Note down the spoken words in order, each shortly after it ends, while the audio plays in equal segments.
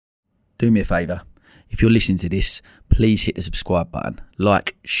do me a favour. If you're listening to this, please hit the subscribe button.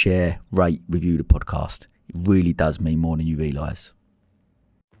 Like, share, rate, review the podcast. It really does mean more than you realise.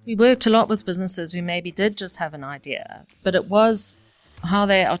 We worked a lot with businesses who maybe did just have an idea, but it was how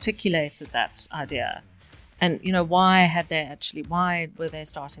they articulated that idea. And, why were they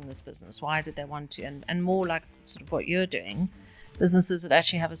starting this business? Why did they want to? And more like sort of what you're doing, businesses that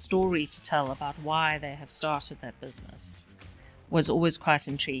actually have a story to tell about why they have started that business was always quite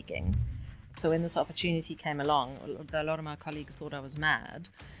intriguing. So when this opportunity came along, a lot of my colleagues thought I was mad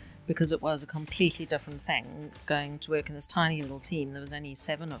because it was a completely different thing going to work in this tiny little team. There was only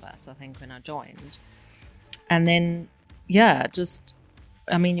 7 of us, I think, when I joined. And then, you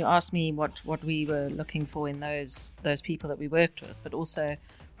asked me what we were looking for in those people that we worked with, but also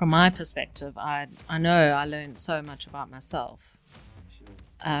from my perspective, I know I learned so much about myself.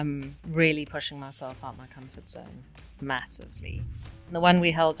 Really pushing myself out my comfort zone massively. And the one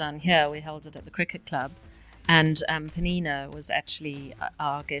we held down here, we held it at the cricket club, and Penina was actually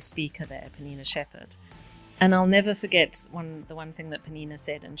our guest speaker there, Penina Shepherd. And I'll never forget the one thing that Penina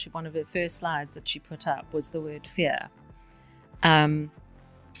said, and one of her first slides that she put up was the word fear. And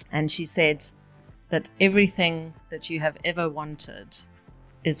she said that everything that you have ever wanted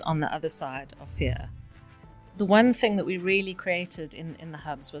is on the other side of fear. The one thing that we really created in the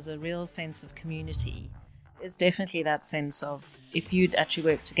hubs was a real sense of community. It's definitely that sense of if you'd actually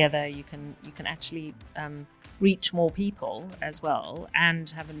work together, you can actually reach more people as well and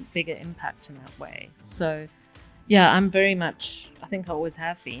have a bigger impact in that way. So, I'm very much, I think I always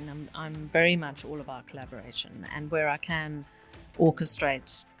have been, I'm very much all about collaboration, and where I can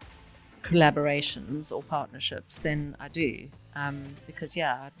orchestrate collaborations or partnerships, then I do, because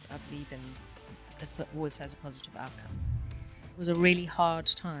I believe in it always has a positive outcome. It was a really hard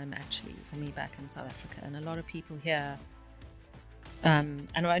time actually for me back in South Africa, and a lot of people here, and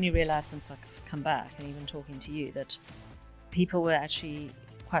I only realised since I've come back and even talking to you that people were actually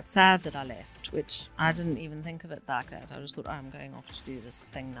quite sad that I left, which I didn't even think of it like that. I just thought, I'm going off to do this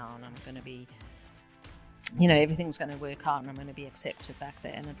thing now, and I'm going to be, everything's going to work out and I'm going to be accepted back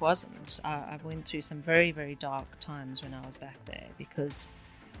there. And it wasn't. I went through some very, very dark times when I was back there because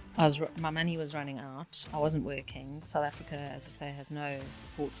my money was running out. I wasn't working. South Africa, as I say, has no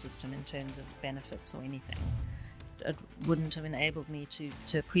support system in terms of benefits or anything. It wouldn't have enabled me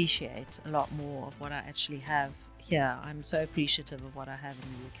to appreciate a lot more of what I actually have here. I'm so appreciative of what I have in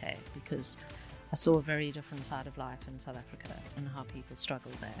the UK because I saw a very different side of life in South Africa and how people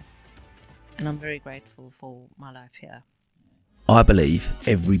struggle there. And I'm very grateful for my life here. I believe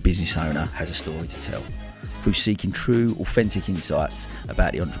every business owner has a story to tell. Through seeking true, authentic insights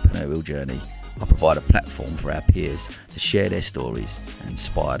about the entrepreneurial journey, I provide a platform for our peers to share their stories and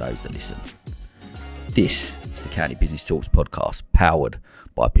inspire those that listen. This is the County Business Talks podcast, powered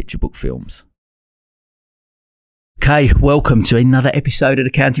by Picture Book Films. Okay, welcome to another episode of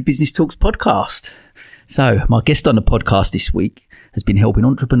the County Business Talks podcast. So, my guest on the podcast this week has been helping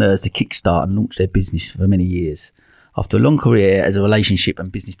entrepreneurs to kickstart and launch their business for many years. After a long career as a relationship and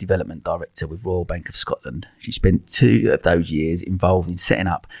business development director with Royal Bank of Scotland, she spent 2 of those years involved in setting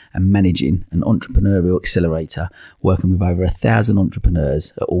up and managing an entrepreneurial accelerator, working with over 1,000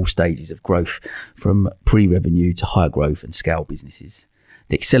 entrepreneurs at all stages of growth, from pre-revenue to high growth and scale businesses.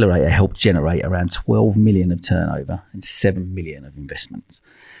 The accelerator helped generate around 12 million of turnover and 7 million of investments.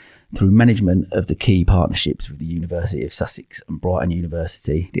 Through management of the key partnerships with the University of Sussex and Brighton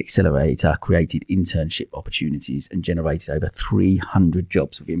University, the accelerator created internship opportunities and generated over 300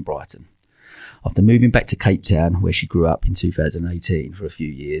 jobs within Brighton. After moving back to Cape Town, where she grew up in 2018 for a few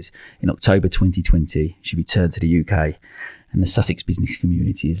years, in October 2020, she returned to the UK, and the Sussex business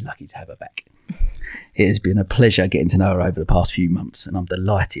community is lucky to have her back. It has been a pleasure getting to know her over the past few months, and I'm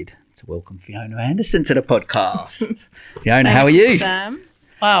delighted to welcome Fiona Anderson to the podcast. Fiona, how are you? Sam.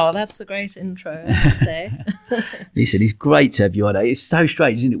 Wow, that's a great intro, I have to say. Listen, it's great to have you on. It's so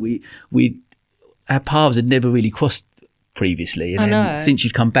strange, isn't it? Our paths had never really crossed previously, and then since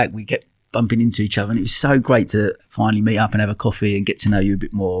you'd come back, we kept bumping into each other, and it was so great to finally meet up and have a coffee and get to know you a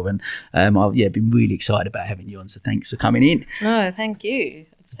bit more. And I've been really excited about having you on. So thanks for coming in. No, thank you.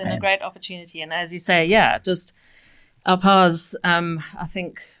 It's been a great opportunity, and as you say, just our paths. I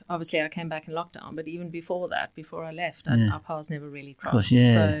think. Obviously, I came back in lockdown, but even before that, before I left, our paths never really crossed.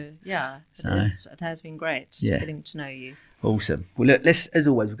 So, it has been great getting to know you. Awesome. Well, look, let's, as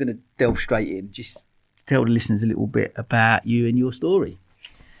always, we're going to delve straight in. Just tell the listeners a little bit about you and your story.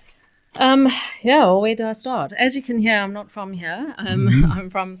 Where do I start? As you can hear, I'm not from here. I'm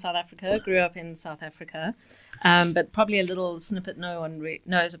from South Africa, grew up in South Africa. But probably a little snippet no one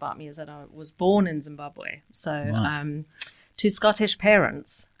knows about me is that I was born in Zimbabwe. So, to Scottish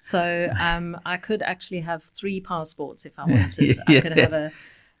parents. So I could actually have 3 passports if I wanted. Yeah. I could have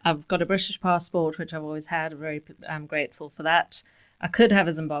I've got a British passport, which I've always had. I'm very grateful for that. I could have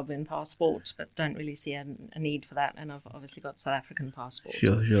a Zimbabwean passport, but don't really see a need for that. And I've obviously got South African passport.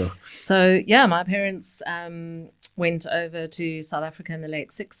 Sure. So, yeah, my parents went over to South Africa in the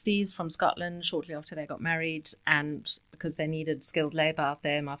late 60s from Scotland shortly after they got married. And because they needed skilled labour out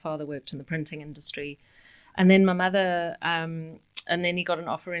there, my father worked in the printing industry. And then my mother, and then he got an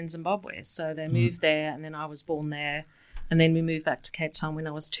offer in Zimbabwe. So they moved there, and then I was born there. And then we moved back to Cape Town when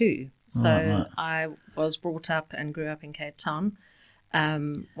I was 2. So right. I was brought up and grew up in Cape Town.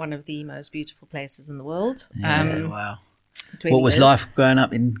 One of the most beautiful places in the world. Yeah, wow. Really What was is. life growing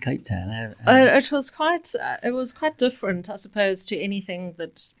up in Cape Town? It was quite different, I suppose, to anything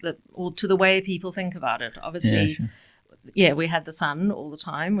that or to the way people think about it. Obviously, sure. We had the sun all the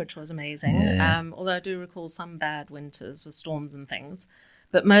time, which was amazing. Yeah. Although I do recall some bad winters with storms and things,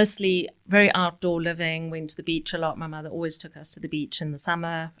 but mostly very outdoor living. Went to the beach a lot. My mother always took us to the beach in the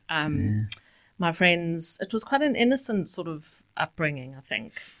summer. My friends. It was quite an innocent sort of upbringing, I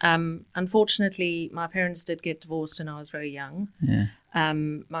think. Unfortunately, my parents did get divorced when I was very young. Yeah.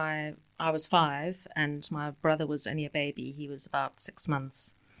 I was 5 and my brother was only a baby. He was about 6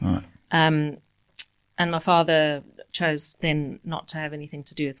 months. Right. And my father chose then not to have anything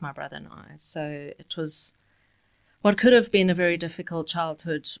to do with my brother and I. So it was what could have been a very difficult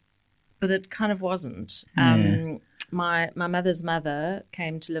childhood, but it kind of wasn't. My mother's mother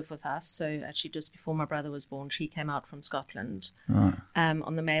came to live with us. So actually just before my brother was born, she came out from Scotland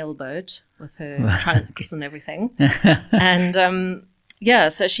on the mail boat with her trunks and everything. And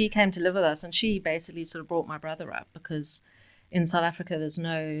so she came to live with us, and she basically sort of brought my brother up because in South Africa there's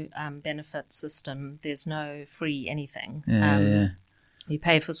no benefit system. There's no free anything. You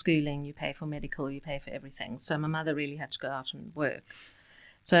pay for schooling, you pay for medical, you pay for everything. So my mother really had to go out and work.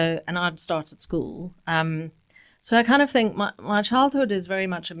 And I'd started school. So I kind of think my childhood is very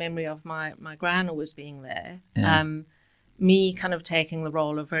much a memory of my gran always being there. Me kind of taking the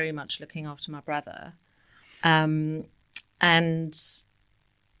role of very much looking after my brother. I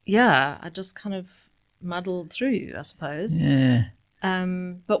just kind of muddled through, I suppose. Yeah.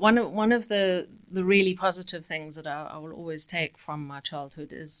 But one of the really positive things that I will always take from my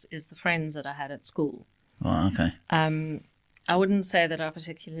childhood is the friends that I had at school. Oh, okay. I wouldn't say that I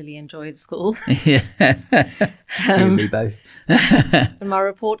particularly enjoyed school. Yeah. Me both. And my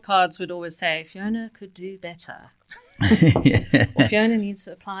report cards would always say, Fiona could do better. Or Fiona needs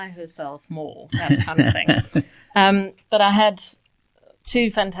to apply herself more, that kind of thing. But I had 2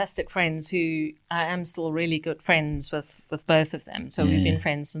 fantastic friends who I am still really good friends with both of them. So we've been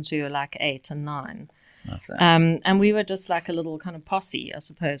friends since we were like 8 and 9. Love that. And we were just like a little kind of posse, I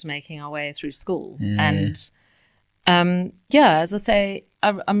suppose, making our way through school. And as I say,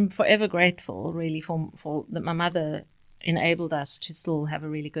 I'm forever grateful, really, for that my mother enabled us to still have a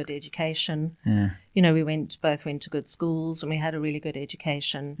really good education. You know, we both went to good schools, and we had a really good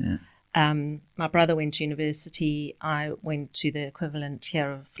education. My brother went to university. I went to the equivalent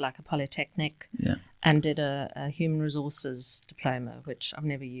here of like a polytechnic, and did a human resources diploma, which I've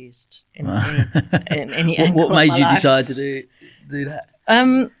never used in any angle What made of my you life. decide to do that?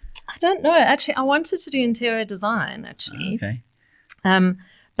 I don't know. Actually, I wanted to do interior design, actually. Okay.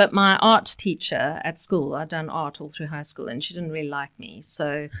 But my art teacher at school, I'd done art all through high school, and she didn't really like me.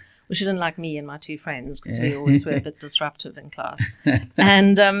 She didn't like me and my 2 friends because we always were a bit disruptive in class.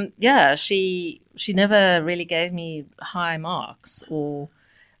 And, she never really gave me high marks, so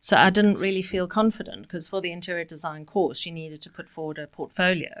I didn't really feel confident because for the interior design course, she needed to put forward a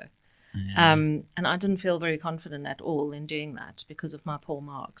portfolio. And I didn't feel very confident at all in doing that because of my poor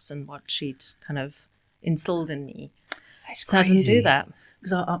marks and what she'd kind of instilled in me. That's so crazy. I didn't do that.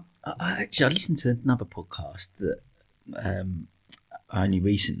 Because I listened to another podcast that only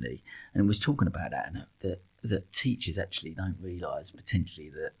recently, and was talking about that, and that teachers actually don't realise potentially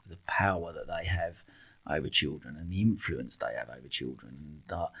the power that they have over children and the influence they have over children,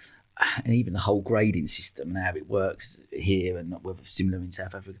 and even the whole grading system and how it works here and whether similar in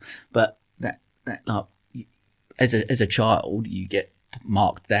South Africa. But that like as a child, you get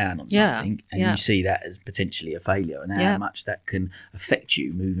marked down on something, and you see that as potentially a failure, and how much that can affect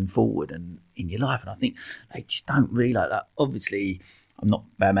you moving forward and in your life. And I think they just don't realise that. Obviously, I'm not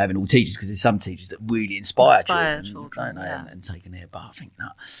having all teachers, because there's some teachers that really inspire children, don't they, and taking their. But I think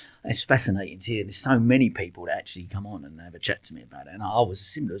it's fascinating to hear. There's so many people that actually come on and have a chat to me about it. And I was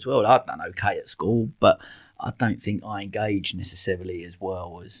similar as well. I'd done okay at school, but I don't think I engaged necessarily as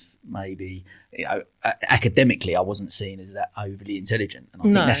well as maybe, academically I wasn't seen as that overly intelligent. And I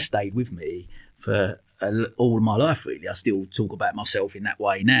think that stayed with me for all my life, really. I still talk about myself in that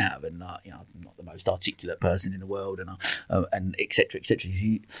way now, and I'm not the most articulate person in the world, and et cetera, et cetera.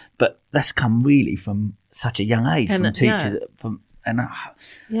 But that's come really from such a young age, from teachers,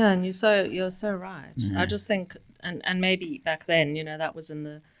 and you're so right. I just think, and maybe back then, that was in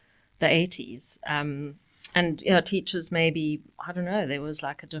the 80s, and teachers maybe, I don't know, there was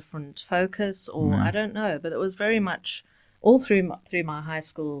like a different focus, or I don't know, but it was very much all through my high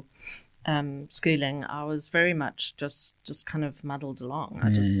school schooling. I was very much just kind of muddled along. I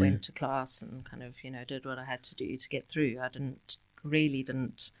just went to class and kind of did what I had to do to get through. I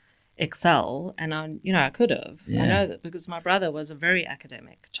didn't excel, and I could have. I know that because my brother was a very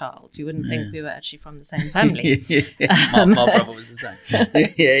academic child. You wouldn't think we were actually from the same family. My brother was the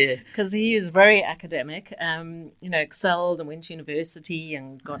same. Because he was very academic. Excelled and went to university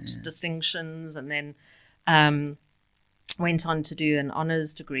and got distinctions, and then went on to do an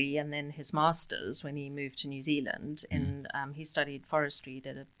honours degree and then his master's when he moved to New Zealand. And he studied forestry,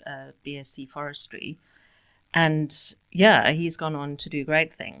 did a BSc forestry. And he's gone on to do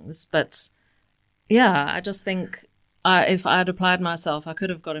great things. But I just think if I'd applied myself, I could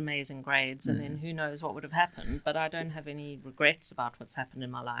have got amazing grades, and then who knows what would have happened. But I don't have any regrets about what's happened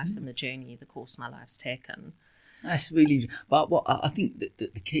in my life and the course my life's taken. That's really. But what I think that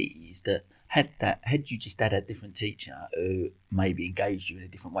the key is that had you just had a different teacher who maybe engaged you in a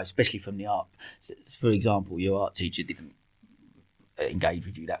different way, especially from the art. For example, your art teacher didn't engage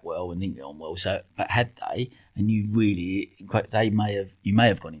with you that well and didn't get on well. So, but had they, and you really, you may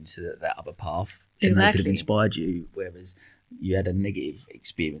have gone into that other path, and exactly. They could have inspired you. Whereas you had a negative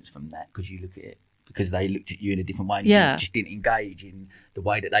experience from that because you look at it because they looked at you in a different way and you just didn't engage in the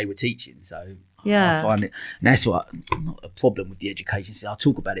way that they were teaching. So I find it, and that's what not a problem with the education system. I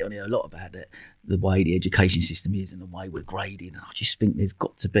talk about it on here a lot about it, the way the education system is and the way we're grading. And I just think there's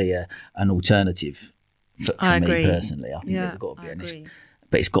got to be an alternative. For me personally, I think there's got to be,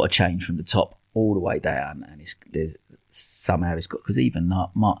 but it's got to change from the top all the way down, and it's got, because even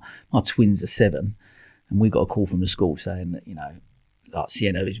my twins are 7, and we got a call from the school saying that like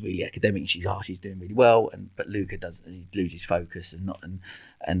Sienna is really academic. She's doing really well, but Luca he loses focus and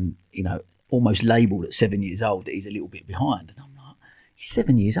almost labelled at 7 years old that he's a little bit behind, and I'm like, he's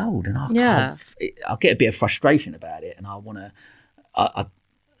 7 years old, and I get a bit of frustration about it, and I want to.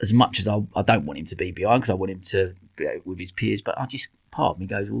 As much as I don't want him to be behind, because I want him to be with his peers, but part of me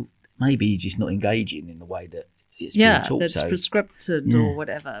goes, well, maybe he's just not engaging in the way that it's being taught. That's prescripted or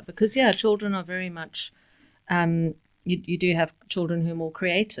whatever. Because children are very much. You do have children who are more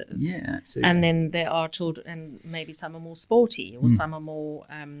creative. Yeah, absolutely. And then there are children, and maybe some are more sporty, or some are more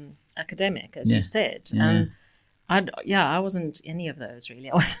academic, as you've said. I wasn't any of those,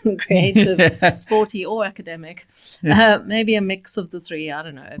 really. I wasn't creative, sporty, or academic. Maybe a mix of the three, I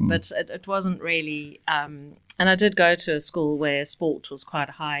don't know. But it wasn't really... and I did go to a school where sport was quite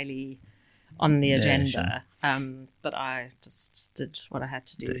highly on the agenda. Sure. But I just did what I had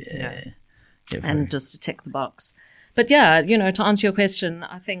to do, and just to tick the box. But to answer your question,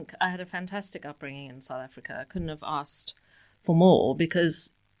 I think I had a fantastic upbringing in South Africa. I couldn't have asked for more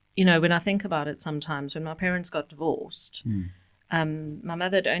because... when I think about it sometimes, when my parents got divorced, my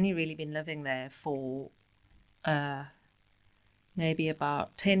mother had only really been living there for maybe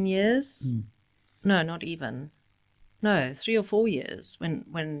about 10 years. No, not even. No, 3 or 4 years. I'm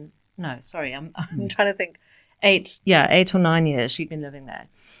trying to think. 8 or 9 years she'd been living there.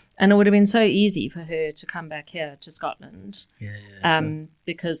 And it would have been so easy for her to come back here to Scotland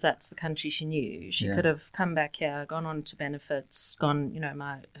because that's the country she knew. She could have come back here, gone on to benefits,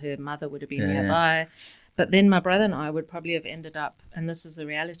 her mother would have been nearby. But then my brother and I would probably have ended up, and this is the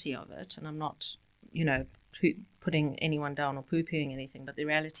reality of it, and I'm not, putting anyone down or poo-pooing anything, but the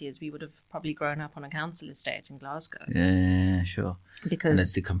reality is we would have probably grown up on a council estate in Glasgow. Yeah, sure. Because and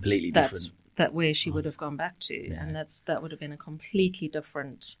that's the completely different... That where she would have gone back to, and that would have been a completely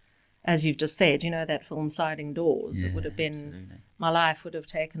different, as you've just said, that film Sliding Doors. It would have been, absolutely. My life would have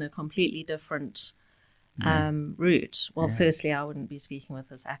taken a completely different route. Well, firstly, I wouldn't be speaking with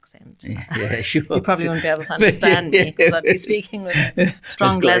this accent. Yeah, sure. You probably wouldn't be able to understand me because I'd be speaking with a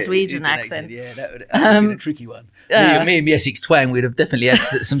strong Glaswegian accent. Yeah, that would have been a tricky one. Me and the Essex twang, we'd have definitely had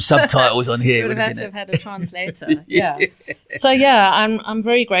some subtitles on here. Would have had to have had a translator. So I'm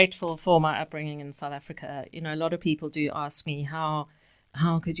very grateful for my upbringing in South Africa. A lot of people do ask me how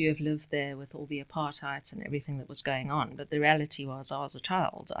could you have lived there with all the apartheid and everything that was going on? But the reality was, I was a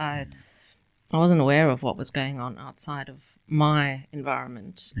child. I wasn't aware of what was going on outside of my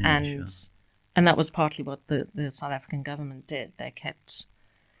environment, and that was partly what the South African government did. They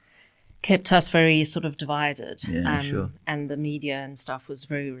kept us very sort of divided, and the media and stuff was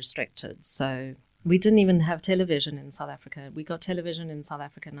very restricted. So we didn't even have television in South Africa. We got television in South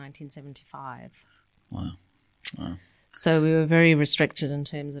Africa in 1975. Wow. So we were very restricted in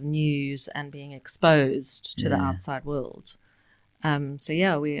terms of news and being exposed to the outside world. So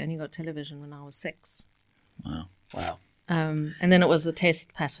yeah, we only got television when I was 6. Wow. And then it was the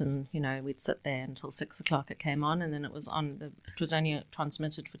test pattern. We'd sit there until 6 o'clock. It came on, and then it was on. It was only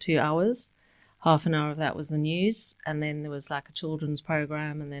transmitted for 2 hours. Half an hour of that was the news, and then there was like a children's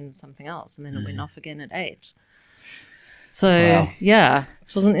program, and then something else, and then it went off again at 8. So yeah,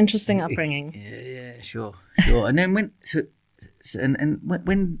 it was an interesting upbringing. Yeah, sure. And then when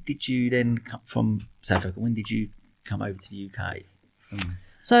did you then come from South Africa? When did you come over to the UK?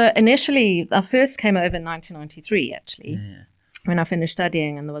 So initially, I first came over in 1993, actually. Yeah. When I finished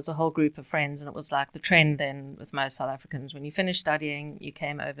studying, and there was a whole group of friends, and it was like the trend then with most South Africans. When you finished studying, you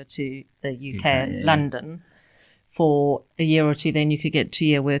came over to the UK, London, for a year or two. Then you could get a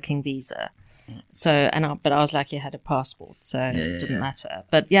 2-year working visa. So, but I was lucky I had a passport, so it didn't matter.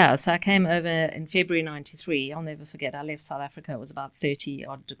 But yeah, so I came over in February 93. I'll never forget. I left South Africa. It was about 30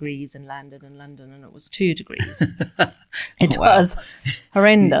 odd degrees and landed in London, and it was 2 degrees. It was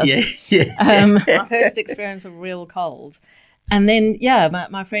horrendous. My first experience of real cold. And then,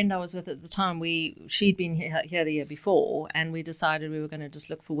 my friend I was with at the time, she'd been here the year before, and we decided we were going to just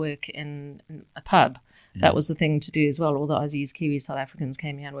look for work in a pub. Yeah. That was the thing to do as well. All the Aussies, Kiwis, South Africans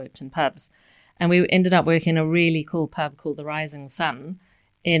came here and worked in pubs. And we ended up working in a really cool pub called the Rising Sun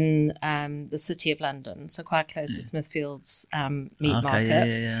in the city of London, so quite close to Smithfield's meat market.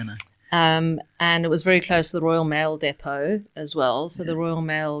 Yeah, I know. And it was very close to the Royal Mail depot as well. So the Royal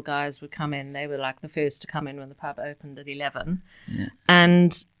Mail guys would come in. They were like the first to come in when the pub opened at 11. Yeah.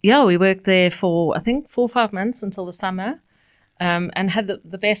 And we worked there for, I think, 4 or 5 months until the summer. And had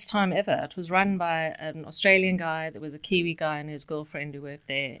the best time ever. It was run by an Australian guy. There was a Kiwi guy and his girlfriend who worked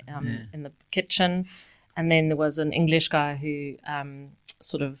there in the kitchen. And then there was an English guy who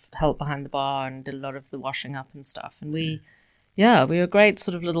sort of helped behind the bar and did a lot of the washing up and stuff. And we were a great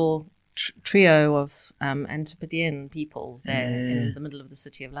sort of little trio of Antipodean people there in the middle of the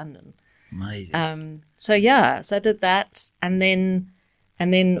city of London. Amazing. So I did that. And then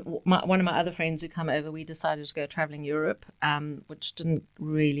one of my other friends who come over, we decided to go traveling Europe, which didn't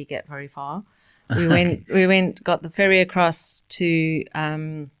really get very far. We got the ferry across to,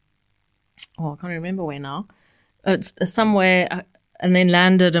 I can't remember where now. It's somewhere, and then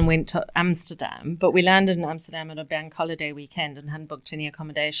landed and went to Amsterdam. But we landed in Amsterdam at a bank holiday weekend and hadn't booked any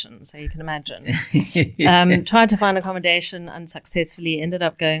accommodation, so you can imagine. Tried to find accommodation unsuccessfully, ended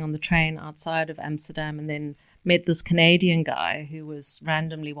up going on the train outside of Amsterdam, and then met this Canadian guy who was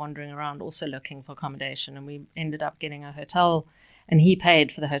randomly wandering around also looking for accommodation, and we ended up getting a hotel, and he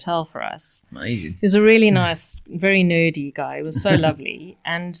paid for the hotel for us. Amazing. He was a really nice, very nerdy guy. He was so lovely.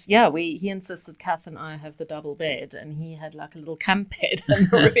 And he insisted Kath and I have the double bed, and he had like a little camp bed in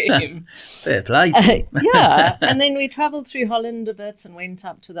the room. Fair play. And then we travelled through Holland a bit and went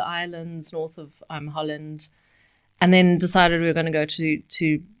up to the islands north of Holland, and then decided we were going to go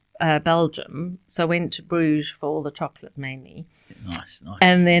to Belgium, so I went to Bruges for all the chocolate mainly. Nice.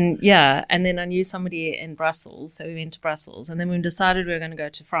 And then I knew somebody in Brussels, so we went to Brussels, and then we decided we were going to go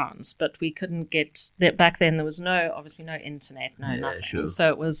to France, but we couldn't get there. Back then there was obviously no internet, nothing. Sure. So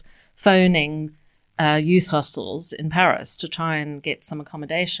it was phoning youth hostels in Paris to try and get some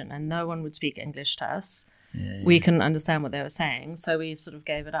accommodation, and no one would speak English to us. We couldn't understand what they were saying, so we sort of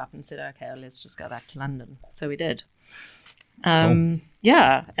gave it up and said, okay, well, let's just go back to London. So we did. Cool.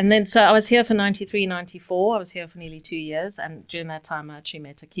 And then so I was here for 93, 94. I was here for nearly 2 years, and during that time I actually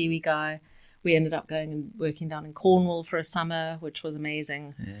met a Kiwi guy. We ended up going and working down in Cornwall for a summer, which was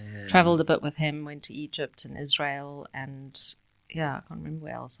amazing. Travelled a bit with him, went to Egypt and Israel, and I can't remember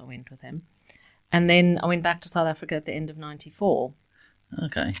where else I went with him. And then I went back to South Africa at the end of 94.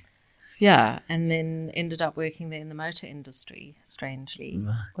 Okay. And then ended up working there in the motor industry, strangely.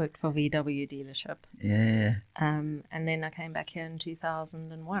 Worked for VW dealership. And then I came back here in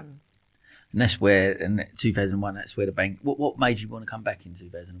 2001. And that's where, in 2001, that's where the bank... What made you want to come back in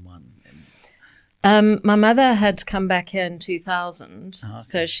 2001? My mother had come back here in 2000.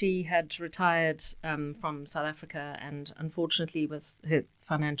 So she had retired from South Africa, and unfortunately with her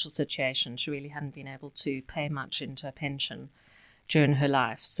financial situation, she really hadn't been able to pay much into her pension during her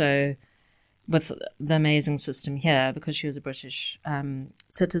life. So with the amazing system here, because she was a British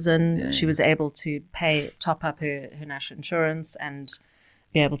citizen, she was able to top up her national insurance and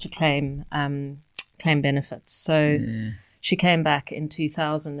be able to claim benefits. So she came back in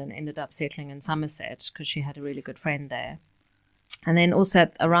 2000 and ended up settling in Somerset because she had a really good friend there. And then also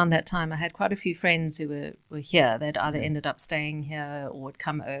around that time, I had quite a few friends who were here. They'd either ended up staying here or would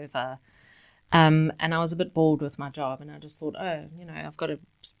come over. And I was a bit bored with my job, and I just thought, I've got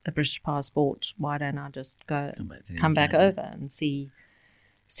a British passport. Why don't I just come back over and see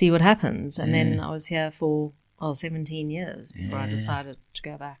what happens? And then I was here for 17 years before I decided to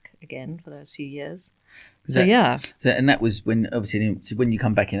go back again for those few years. And that was when, obviously, when you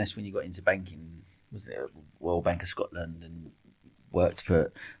come back in, that's when you got into banking. Was it Royal Bank of Scotland, and worked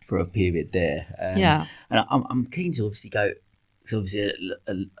for a period there? And I'm keen to obviously go. It's obviously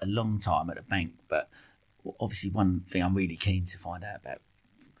a long time at a bank, but obviously one thing I'm really keen to find out about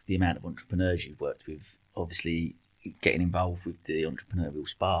is the amount of entrepreneurs you've worked with. Obviously, getting involved with the entrepreneurial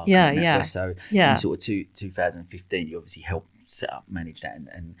spark. So in sort of 2015, you obviously helped set up, manage that,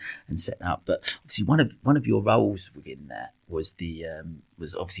 and set up. But obviously, one of your roles within that was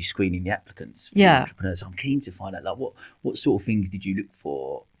was obviously screening the applicants for the entrepreneurs. So I'm keen to find out, like, what sort of things did you look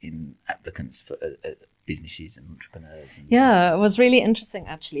for in applicants for businesses and entrepreneurs? It was really interesting,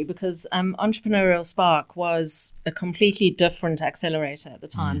 actually, because Entrepreneurial Spark was a completely different accelerator at the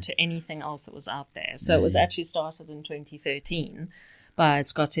time to anything else that was out there. So it was actually started in 2013 by a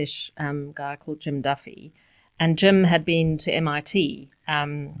Scottish guy called Jim Duffy. And Jim had been to MIT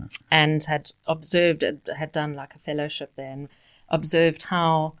and had done like a fellowship there, and observed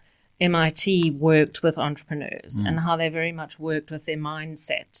how MIT worked with entrepreneurs and how they very much worked with their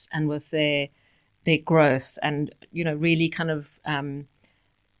mindset and with their growth, and really kind of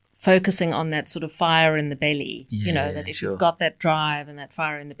focusing on that sort of fire in the belly. That if you've got that drive and that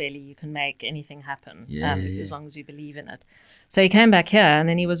fire in the belly, you can make anything happen as long as you believe in it. So he came back here, and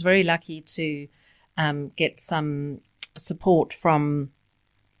then he was very lucky to get some support from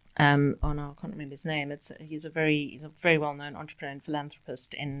I can't remember his name. He's a very well-known entrepreneur and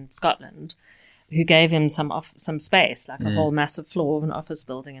philanthropist in Scotland, who gave him some space, like a whole massive floor of an office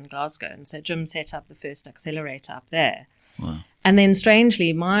building in Glasgow. And so Jim set up the first accelerator up there. Wow. And then,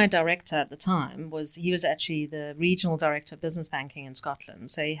 strangely, my director at the time was actually the regional director of business banking in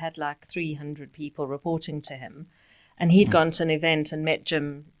Scotland. So he had like 300 people reporting to him. And he'd gone to an event and met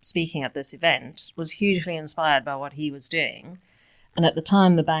Jim speaking at this event, was hugely inspired by what he was doing. And at the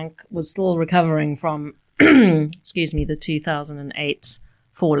time, the bank was still recovering from, the 2008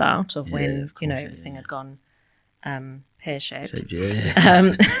 fallout of when everything had gone pear-shaped.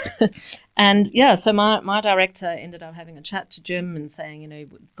 So my director ended up having a chat to Jim and saying,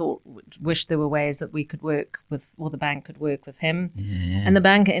 wished there were ways that we could work with, or the bank could work with him. And the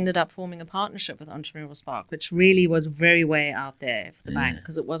bank ended up forming a partnership with Entrepreneurial Spark, which really was very way out there for the bank,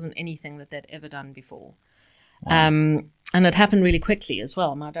 because it wasn't anything that they'd ever done before. Wow. And it happened really quickly as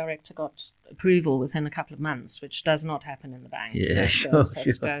well. My director got approval within a couple of months, which does not happen in the bank.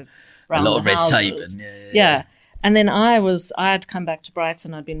 Go a lot of red tape. And then I had come back to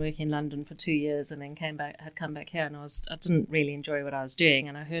Brighton. I'd been working in London for 2 years, and then had come back here, and I didn't really enjoy what I was doing.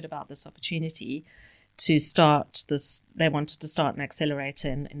 And I heard about this opportunity to start this. They wanted to start an accelerator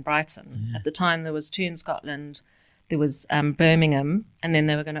in Brighton. At the time, there was 2 in Scotland. There was Birmingham, and then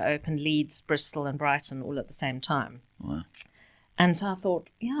they were going to open Leeds, Bristol, and Brighton all at the same time. Wow. And so I thought,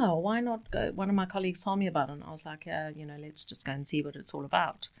 why not go? One of my colleagues told me about it, and I was like, let's just go and see what it's all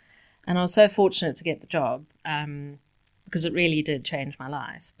about. And I was so fortunate to get the job because it really did change my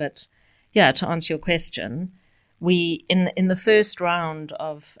life. But to answer your question, we in the first round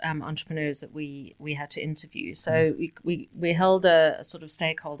of entrepreneurs that we had to interview. So we held a sort of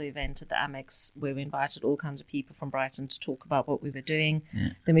stakeholder event at the Amex where we invited all kinds of people from Brighton to talk about what we were doing.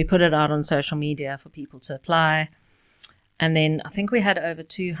 Then we put it out on social media for people to apply. And then I think we had over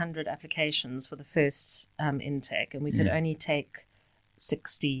 200 applications for the first intake, and we could only take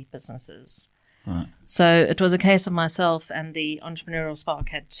 60 businesses. Right. So it was a case of myself and the Entrepreneurial Spark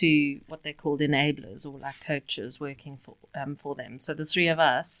had 2 what they called enablers, or like coaches working for them. So the 3 of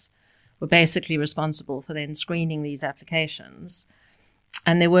us were basically responsible for then screening these applications.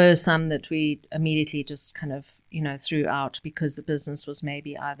 And there were some that we immediately just kind of, threw out because the business was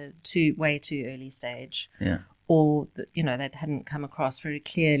maybe either way too early stage. Or that hadn't come across very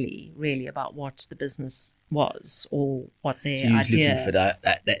clearly, really, about what the business was or what their idea. So you was looking for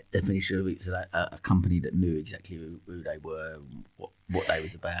that definition of it, so that a company that knew exactly who they were, what they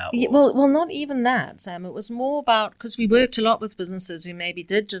was about. Well, not even that, Sam. It was more about, because we worked a lot with businesses who maybe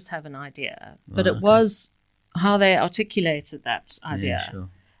did just have an idea, but it was how they articulated that idea. Yeah, sure.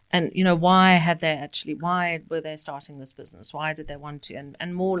 And, why were they starting this business? Why did they want to?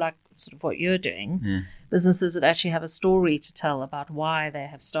 And more like sort of what you're doing, businesses that actually have a story to tell about why they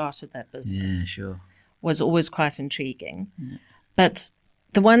have started that business. Yeah, sure. Was always quite intriguing. But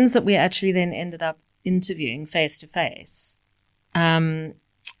the ones that we actually then ended up interviewing face to face, as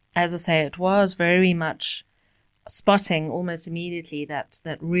I say, it was very much spotting almost immediately that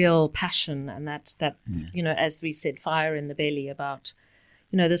real passion and that as we said, fire in the belly about,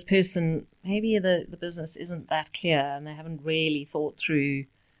 this person, maybe the business isn't that clear and they haven't really thought through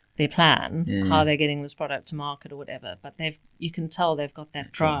their plan, how they're getting this product to market or whatever, but you can tell they've got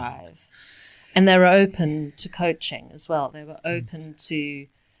that drive. And they were open to coaching as well. They were open to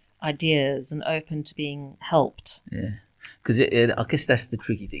ideas and open to being helped. Yeah. Because I guess that's the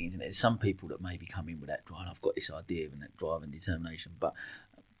tricky thing, isn't it? There's some people that maybe come in with that drive. I've got this idea and that drive and determination, but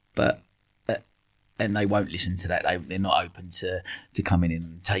and they won't listen to that. They're not open to coming in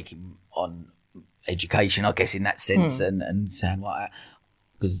and taking on education, I guess, in that sense, and saying like that.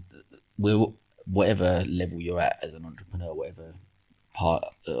 Because whatever level you're at as an entrepreneur, whatever part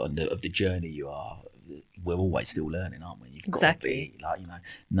of the journey you are, we're always still learning, aren't we? You've exactly. got to be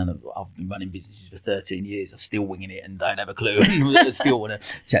I've been running businesses for 13 years. I'm still winging it and don't have a clue. And still want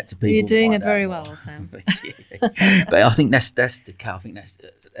to chat to people. You're doing it very well, Sam. But I think that's I think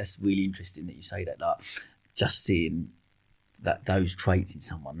that's really interesting that you say that. Like, just seeing that those traits in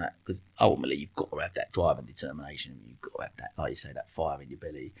someone, that because ultimately you've got to have that drive and determination. You've got to have that, like you say, that fire in your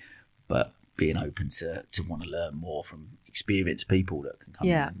belly. But being open to want to learn more from experienced people that can come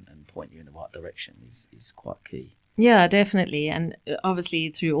in and point you in the right direction is quite key. Yeah, definitely. And obviously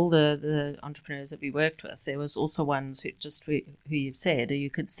through all the entrepreneurs that we worked with, there was also ones who you've said, you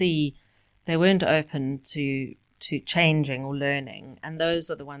could see they weren't open to changing or learning. And those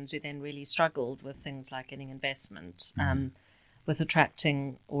are the ones who then really struggled with things like getting investment, with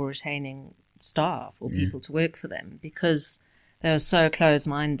attracting or retaining staff or people to work for them, because they were so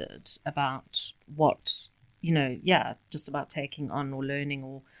close-minded about what, just about taking on or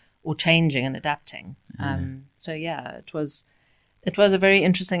learning or changing and adapting. It was a very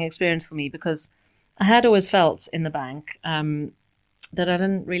interesting experience for me, because I had always felt in the bank that I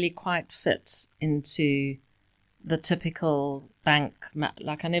didn't really quite fit into the typical bank,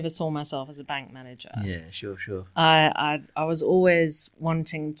 like I never saw myself as a bank manager. Yeah, sure. I was always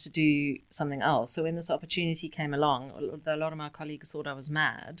wanting to do something else. So when this opportunity came along, a lot of my colleagues thought I was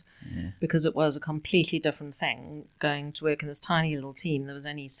mad, because it was a completely different thing, going to work in this tiny little team. There was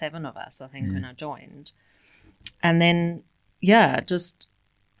only 7 of us, I think, when I joined. And then, you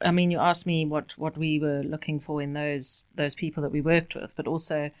asked me what we were looking for in those people that we worked with, but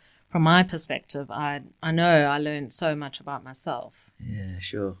also from my perspective, I know I learned so much about myself. Yeah,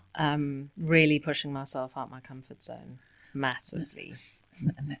 sure. Really pushing myself out my comfort zone massively.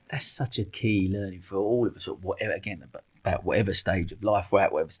 And that's such a key learning for all of us, whatever, again, about whatever stage of life we're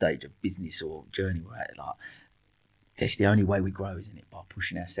at, whatever stage of business or journey we're at. Like, that's the only way we grow, isn't it? By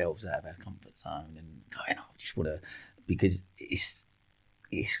pushing ourselves out of our comfort zone and going, I just want to, because it's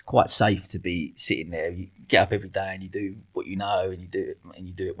quite safe to be sitting there. You get up every day and you do what you know, and you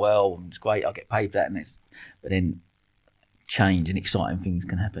do it well, and it's great. I get paid for that, but then change and exciting things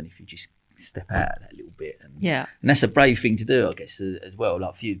can happen if you just step out of that little bit. And that's a brave thing to do, I guess, as well.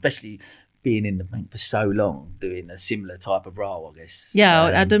 Like for you, especially being in the bank for so long, doing a similar type of role, I guess. Yeah,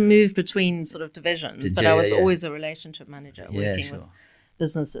 I did move between sort of divisions, but I was always a relationship manager working with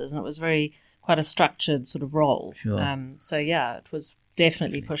businesses, and it was quite a structured sort of role. Sure. It was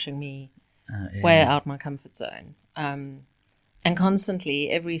definitely pushing me way out my comfort zone, and constantly,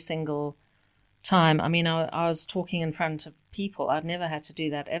 every single time. I mean, I was talking in front of people. I'd never had to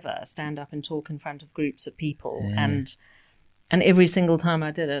do that ever, stand up and talk in front of groups of people, and every single time I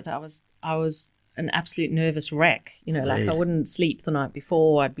did it, I was an absolute nervous wreck. Like I wouldn't sleep the night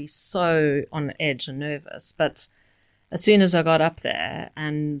before. I'd be so on edge and nervous. But as soon as I got up there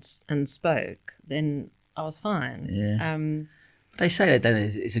and spoke, then I was fine. Yeah. They say that then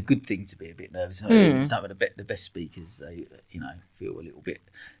it's a good thing to be a bit nervous. Some of the best speakers, they feel a little bit,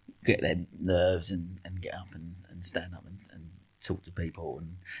 get their nerves and get up and stand up and talk to people.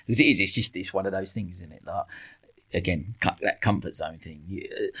 And because it's one of those things, isn't it? Like, again, that comfort zone thing.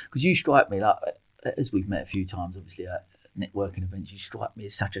 Because you strike me, like, as we've met a few times, obviously at networking events, you strike me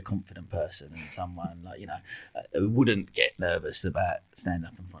as such a confident person and someone who wouldn't get nervous about standing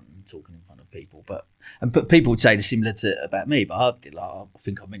up in front and talking in front of people. But people would say the similar about me. But I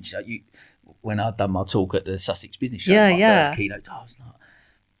think I mentioned when I'd done my talk at the Sussex Business Show, first keynote, I was like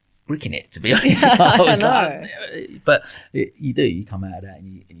bricking it, to be honest. But you come out of that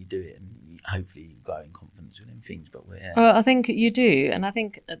and you do it, and hopefully you grow in confidence within things. But well, I think you do, and I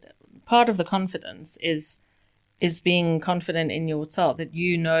think part of the confidence is being confident in yourself, that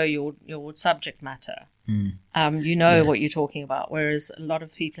you know your subject matter. What you're talking about, whereas a lot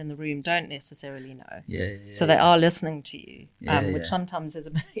of people in the room don't necessarily know. So they are listening to you, which sometimes is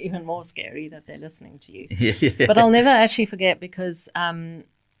even more scary, that they're listening to you. But I'll never actually forget, because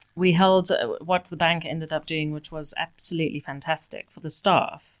we held what the bank ended up doing, which was absolutely fantastic for the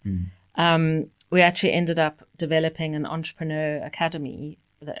staff. We actually ended up developing an entrepreneur academy,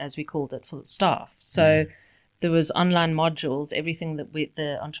 as we called it, for the staff. So there was online modules, everything that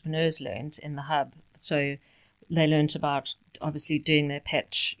the entrepreneurs learned in the hub. So they learned about obviously doing their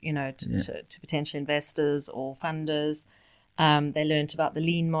pitch, to potential investors or funders. They learned about the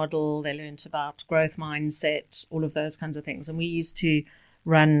lean model. They learned about growth mindset, all of those kinds of things. And we used to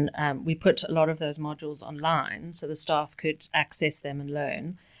we put a lot of those modules online so the staff could access them and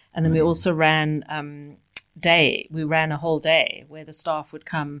learn. And then we also ran we ran a whole day where the staff would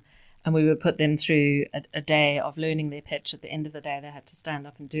come and we would put them through a day of learning their pitch. At the end of the day, they had to stand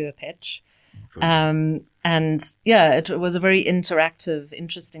up and do a pitch. It was a very interactive,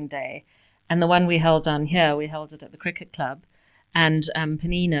 interesting day. And the one we held down here, we held it at the cricket club. And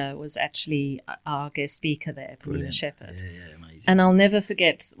Penina was actually our guest speaker there, Penina Shepherd. Yeah, amazing. And I'll never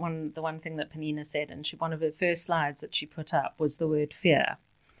forget the one thing that Penina said, and one of her first slides that she put up was the word fear.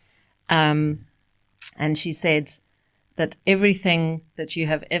 And she said that everything that you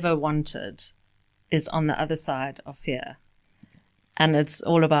have ever wanted is on the other side of fear. And it's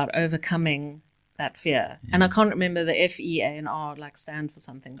all about overcoming that fear. Yeah. And I can't remember the F, E, A, and R stand for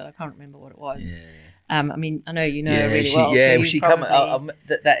something, but I can't remember what it was. Yeah. I mean, I know you know her really well. Yeah, so she probably...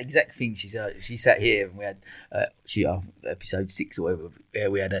 that exact thing she said. She sat here and we had episode 6 or whatever. Yeah,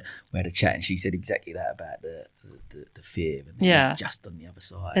 we had a chat and she said exactly that about the fear. And it's just on the other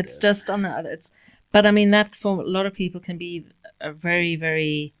side. It's just on the other. But I mean, that for a lot of people can be a very,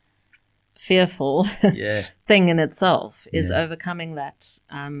 very fearful thing in itself. Is overcoming that.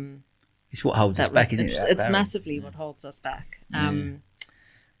 It's what holds us back, isn't it? It's massively what holds us back.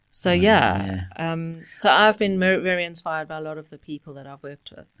 So I've been very inspired by a lot of the people that I've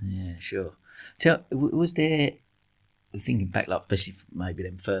worked with. Yeah, sure. So was there, thinking back, like especially maybe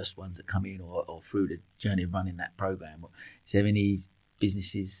them first ones that come in or through the journey of running that program, is there any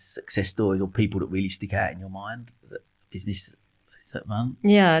businesses, success stories or people that really stick out in your mind? Business is that one?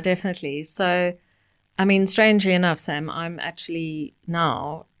 Yeah, definitely. So, I mean, strangely enough, Sam, I'm actually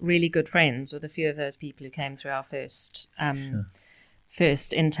now really good friends with a few of those people who came through our first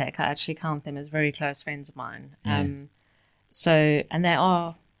intake. I actually count them as very close friends of mine. And they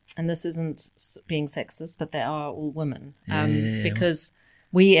are, and this isn't being sexist, but they are all women. Because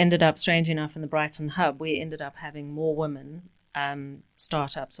we ended up, strangely enough, in the Brighton hub, we ended up having more women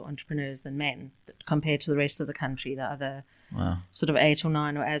startups or entrepreneurs than men compared to the rest of the country. The other sort of 8 or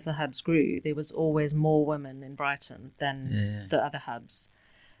 9, or as the hubs grew, there was always more women in Brighton than the other hubs.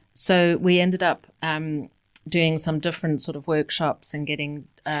 So we ended up doing some different sort of workshops and getting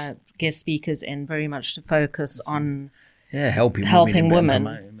guest speakers in very much to focus on helping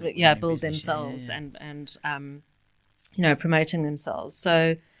women build themselves and promoting themselves.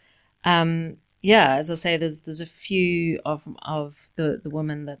 So as I say, there's a few of the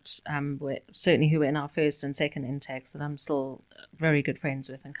women that were certainly who were in our first and second intakes that I'm still very good friends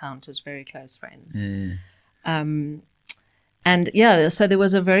with and count as very close friends. So there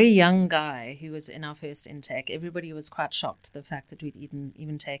was a very young guy who was in our first intake. Everybody was quite shocked at the fact that we'd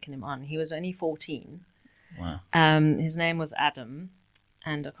even taken him on. He was only 14. Wow. His name was Adam,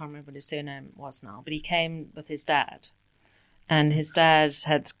 and I can't remember what his surname was now, but he came with his dad. And his dad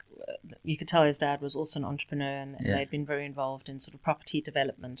you could tell his dad was also an entrepreneur, and they'd been very involved in sort of property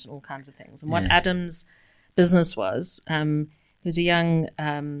development and all kinds of things. And what Adam's business was, he was a young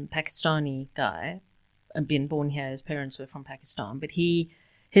Pakistani guy, been born here. His parents were from Pakistan, but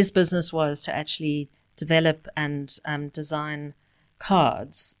his business was to actually develop and design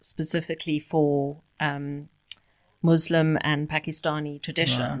cards specifically for Muslim and Pakistani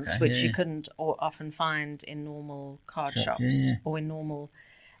traditions, which you couldn't often find in normal card shops or in normal.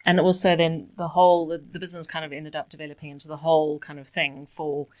 And also then the business kind of ended up developing into the whole kind of thing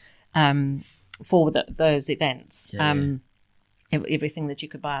for those events. Everything that you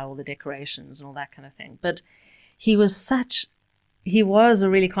could buy, all the decorations and all that kind of thing. But he was a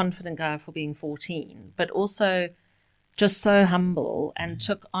really confident guy for being 14, but also just so humble and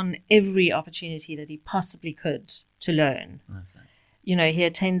took on every opportunity that he possibly could to learn. Okay. He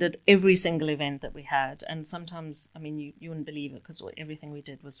attended every single event that we had, and sometimes, I mean, you wouldn't believe it because everything we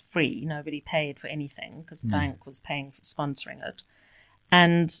did was free. Nobody paid for anything because the bank was paying for sponsoring it.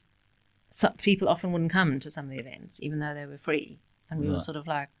 And some people often wouldn't come to some of the events, even though they were free. And we were sort of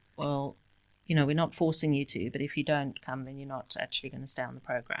like, well, we're not forcing you to, but if you don't come, then you're not actually going to stay on the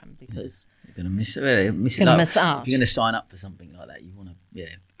program because you're going to miss out. If you're going to sign up for something like that, you want to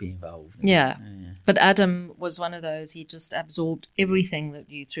be involved. But Adam was one of those. He just absorbed everything that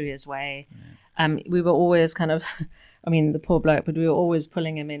you threw his way. We were always kind of, I mean, the poor bloke, but we were always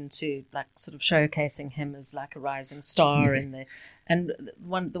pulling him into like sort of showcasing him as like a rising star the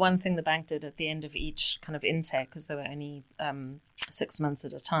one thing the bank did at the end of each kind of intake, because they were only 6 months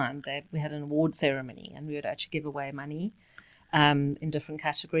at a time, we had an award ceremony, and we would actually give away money in different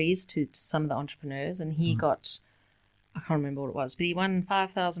categories to some of the entrepreneurs, and he got, I can't remember what it was, but he won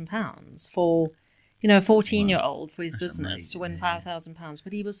 £5,000 for, a 14-year-old for his business to win £5,000.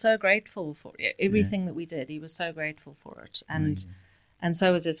 But he was so grateful for it. Everything that we did, he was so grateful for it. And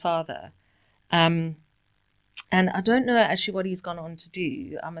so was his father. And I don't know actually what he's gone on to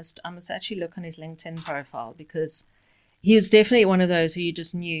do. I must actually look on his LinkedIn profile, because he was definitely one of those who you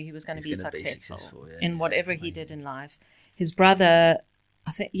just knew he was going to be successful in whatever he did in life. His brother,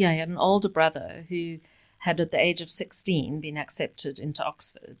 he had an older brother who had at the age of 16 been accepted into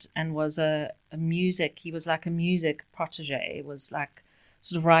Oxford and was he was like a music protege, was like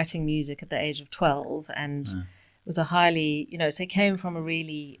sort of writing music at the age of 12, and was a highly, so he came from a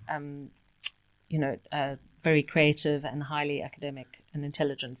really, very creative and highly academic and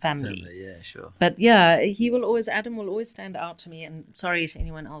intelligent family. Yeah, sure. But Adam will always stand out to me, and sorry to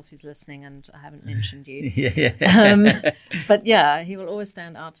anyone else who's listening and I haven't mentioned you. But he will always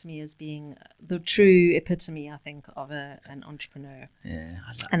stand out to me as being the true epitome, I think, of an entrepreneur. Yeah.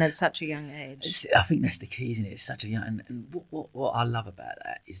 And at such a young age. I think that's the key, isn't it? It's such a young, and what I love about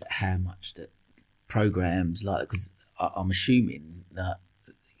that is that how much that programs like, because I'm assuming that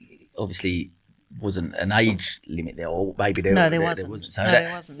obviously wasn't an age limit there, or maybe there wasn't. So there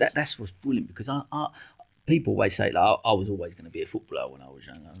wasn't. That's what's brilliant, because I people always say like I was always going to be a footballer when I was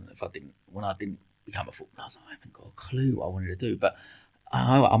young. When I didn't become a footballer, I haven't got a clue what I wanted to do. But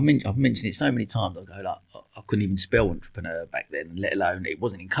I've mentioned it so many times. I go like I couldn't even spell entrepreneur back then, let alone it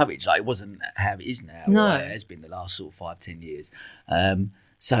wasn't encouraged. Like it wasn't how it is now. No, it has been the last sort of 5-10 years.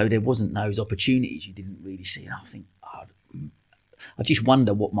 So there wasn't those opportunities. You didn't really see. And I think I just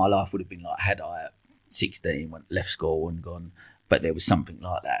wonder what my life would have been like had I at 16 left school and gone, but there was something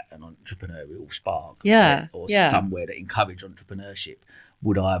like that, an entrepreneurial spark, or somewhere that encouraged entrepreneurship.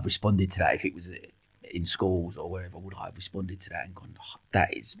 Would I have responded to that if it was in schools or wherever? Would I have responded to that and gone,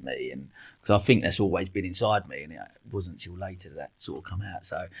 that is me? And because I think that's always been inside me, and it wasn't until later that sort of come out.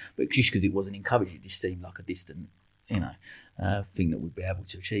 So, but just because it wasn't encouraged, it just seemed like a distant, thing that we'd be able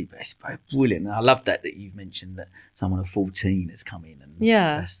to achieve. But it's brilliant. And I love that you've mentioned that someone of 14 has come in, and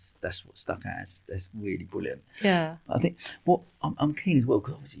that's what stuck out. That's really brilliant. Yeah. I think what I'm keen as well,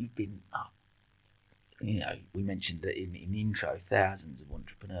 because obviously you've been we mentioned that in the intro, thousands of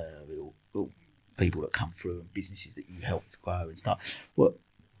entrepreneurial people that come through and businesses that you helped grow and start. What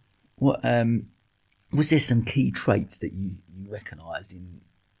was there some key traits that you recognised in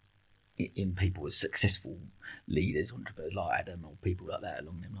people as successful leaders, entrepreneurs like Adam, or people like that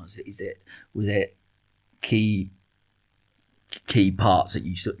along them lines? Was there key parts that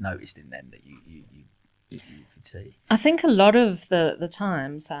you sort of noticed in them that you could see? I think a lot of the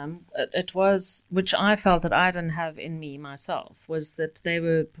time, Sam, it was, which I felt that I didn't have in me myself, was that they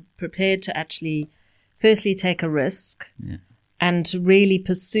were prepared to actually firstly take a risk and to really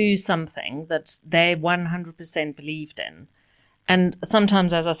pursue something that they 100% believed in. And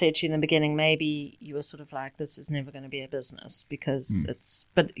sometimes, as I said to you in the beginning, maybe you were sort of like, this is never going to be a business because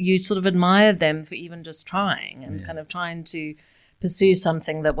but you sort of admired them for even just trying and kind of trying to pursue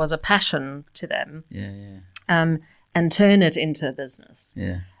something that was a passion to them. And turn it into a business.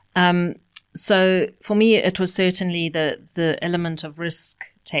 So for me, it was certainly the element of risk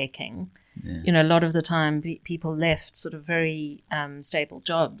taking. A lot of the time people left sort of very stable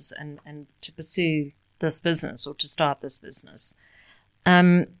jobs and to pursue this business or to start this business.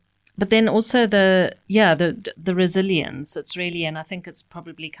 But then also the resilience. It's really, and I think it's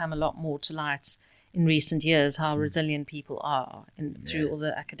probably come a lot more to light in recent years, how resilient people are through all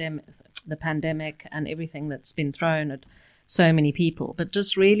the pandemic and everything that's been thrown at so many people. But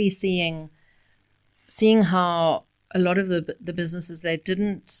just really seeing how a lot of the businesses, they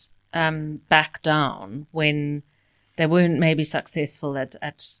didn't back down when they weren't maybe successful at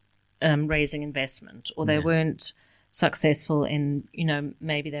raising investment, or they weren't successful in,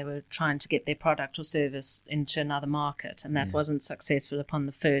 maybe they were trying to get their product or service into another market, and that wasn't successful upon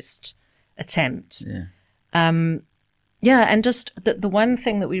the first attempt. And just the one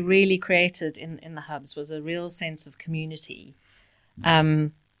thing that we really created in the hubs was a real sense of community,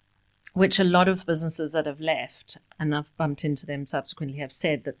 which a lot of businesses that have left, and I've bumped into them subsequently, have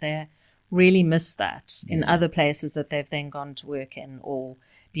said that they really miss that in other places that they've then gone to work in or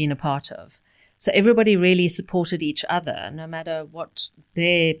been a part of. So everybody really supported each other, no matter what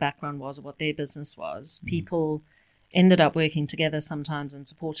their background was or what their business was. People, ended up working together sometimes and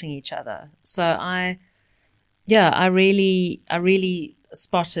supporting each other. So I really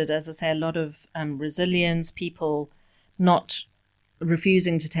spotted, as I say, a lot of resilience, people not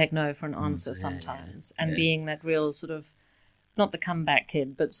refusing to take no for an answer sometimes, and being that real sort of, not the comeback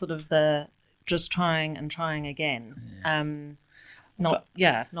kid, but sort of the just trying and trying again.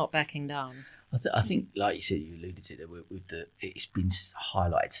 Not backing down. I think, like you said, you alluded to that it's been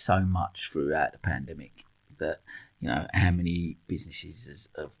highlighted so much throughout the pandemic that, you know, how many businesses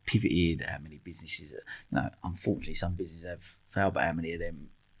have pivoted, how many businesses, unfortunately some businesses have failed, but how many of them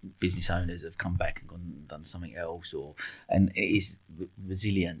business owners have come back and gone and done something else, and it is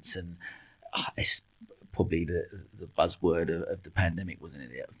resilience, and it's probably the buzzword of the pandemic, wasn't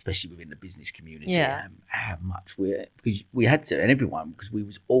it? Especially within the business community, how much because we had to, and everyone, because we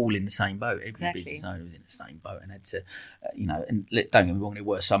was all in the same boat. Every business owner was in the same boat and had to, and don't get me wrong, there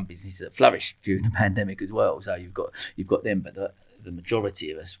were some businesses that flourished during the pandemic as well. So you've got them, but the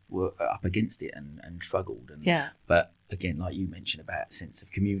majority of us were up against it and struggled. But again, like you mentioned about a sense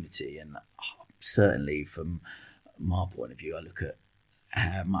of community, and certainly from my point of view, I look at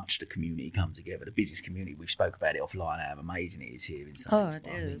how much the community come together. The business community, we spoke about it offline, how amazing it is here in Sussex. Oh, it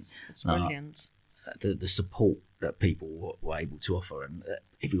is. It's brilliant. The support that people were able to offer, and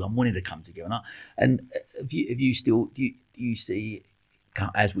everyone wanted to come together. And have you still, do you see,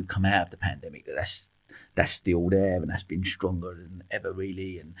 as we've come out of the pandemic, that's still there, and that's been stronger than ever,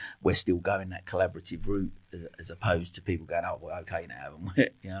 really, and we're still going that collaborative route as opposed to people going, oh, well, okay now, you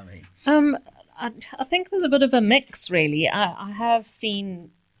know what I mean? I think there's a bit of a mix, really. I have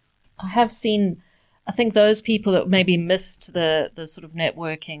seen, I think those people that maybe missed the sort of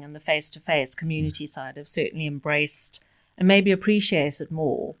networking and the face-to-face community side have certainly embraced and maybe appreciated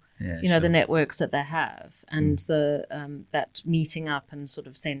more, the networks that they have, and the that meeting up and sort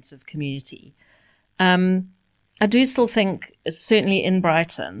of sense of community. I do still think, certainly in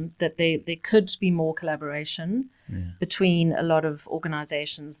Brighton, that there could be more collaboration between a lot of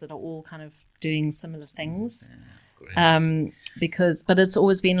organisations that are all kind of doing similar things. But it's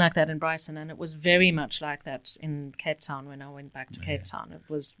always been like that in Brighton, and it was very much like that in Cape Town when I went back to Cape Town. It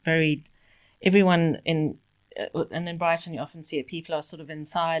was everyone in Brighton, you often see it, people are sort of in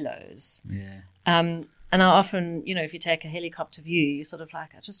silos. And I often, if you take a helicopter view, you're sort of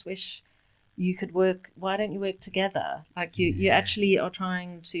like, I just wish you could work. Why don't you work together? Like you actually are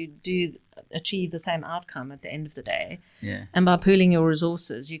trying to achieve the same outcome at the end of the day. And by pooling your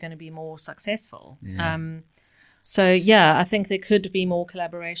resources, you're going to be more successful. I think there could be more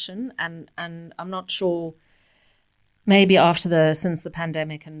collaboration, and I'm not sure, maybe since the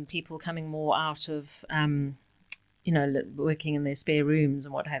pandemic and people coming more out of working in their spare rooms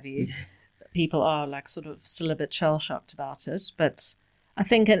and what have you, people are like sort of still a bit shell-shocked about it. But I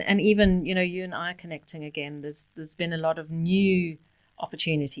think, and even, you and I connecting again, there's been a lot of new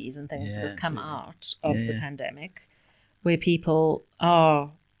opportunities and things that have come out of the pandemic, where people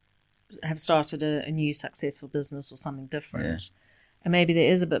have started a new successful business or something different, and maybe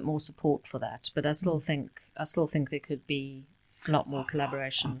there is a bit more support for that. But I still think there could be a lot more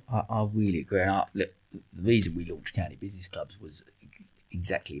collaboration. I really agree. And the reason we launched County Business Clubs was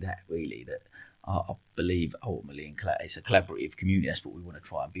exactly that, really, that I believe ultimately it's a collaborative community. That's what we want to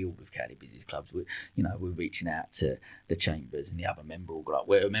try and build with County Business Clubs. We're reaching out to the chambers and the other member organisation.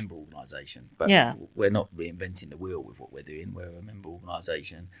 We're a member organisation, but we're not reinventing the wheel with what we're doing. We're a member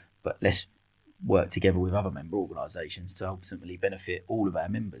organisation, but let's work together with other member organisations to ultimately benefit all of our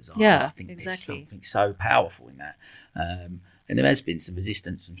members. I think there's something so powerful in that. And there has been some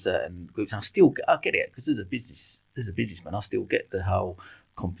resistance from certain groups. And I get it, because as a businessman, I still get the whole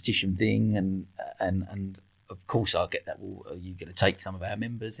competition thing, and of course I get that. Well, are you going to take some of our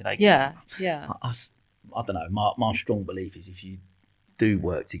members? I don't know. My strong belief is, if you do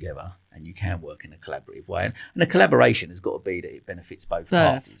work together, and you can work in a collaborative way, and the collaboration has got to be that it benefits both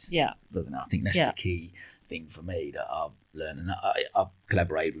parties. Doesn't it? I think that's the key thing for me that I've learned, and I've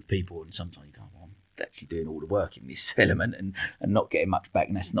collaborated with people, and sometimes you go, well, I'm actually doing all the work in this element and not getting much back,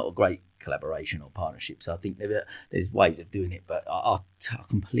 and that's not a great collaboration or partnership. So I think there's ways of doing it, but I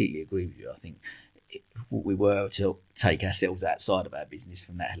completely agree with you. I think if we were to take ourselves outside of our business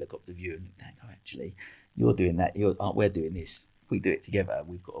from that helicopter view and think, oh, actually, you're doing that, we're doing this, we do it together,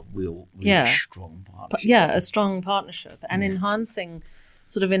 we've got a real strong partnership. A strong partnership, and enhancing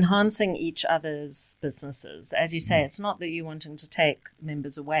each other's businesses. As you say, it's not that you're wanting to take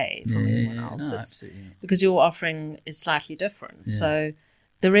members away from anyone else. It's because your offering is slightly different. So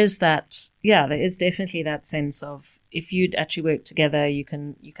there is that, there is definitely that sense of, if you'd actually work together, you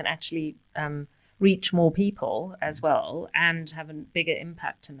can actually reach more people as well and have a bigger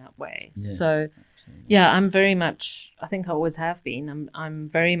impact in that way. Yeah, so absolutely. I'm very much, I think I always have been, I'm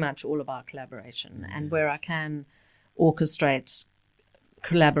very much all about collaboration, and where I can orchestrate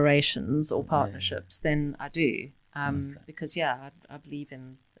collaborations or partnerships, then I do, because I believe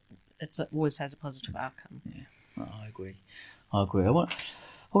in it always has a positive outcome. Yeah, I agree. I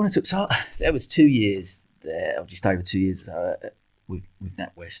want to. So that was 2 years there, or just over 2 years with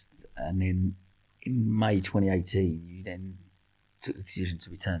NatWest, and then in May 2018, you then took the decision to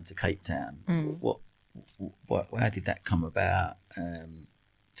return to Cape Town. How did that come about?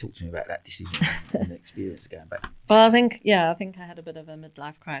 Talk to me about that decision and the experience of going back. Well, I think I had a bit of a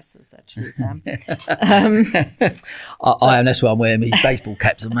midlife crisis, actually, Sam. I am. That's why I'm wearing these baseball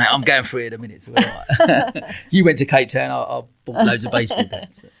caps. I'm going through it in a minute. So you went to Cape Town. I bought loads of baseball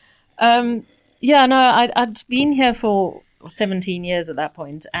caps. I'd been here for 17 years at that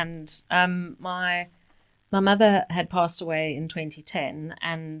point, and my mother had passed away in 2010,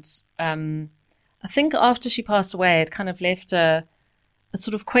 and I think after she passed away, it kind of left a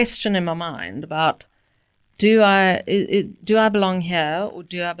sort of question in my mind about, do I belong here, or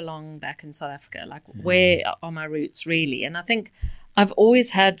do I belong back in South Africa? Like, where are my roots really? And I think I've always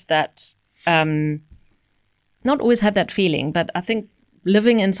had that, not always had that feeling, but I think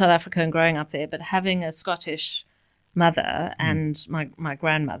living in South Africa and growing up there, but having a Scottish mother and my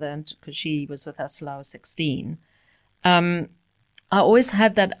grandmother, and because she was with us till I was 16, I always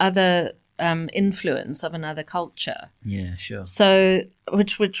had that other influence of another culture. Yeah, sure. So,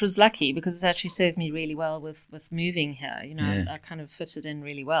 which was lucky, because it's actually served me really well with moving here. I kind of fitted in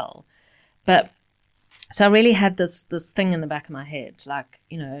really well. But so I really had this thing in the back of my head, like,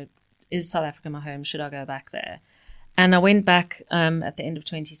 is South Africa my home? Should I go back there? And I went back at the end of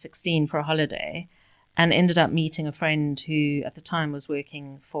 2016 for a holiday, and ended up meeting a friend who at the time was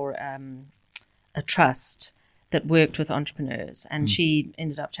working for a trust that worked with entrepreneurs, and she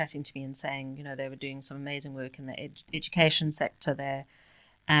ended up chatting to me and saying, they were doing some amazing work in the education sector there,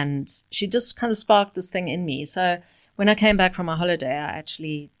 and she just kind of sparked this thing in me. So when I came back from my holiday, I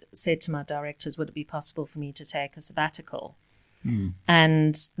actually said to my directors, would it be possible for me to take a sabbatical?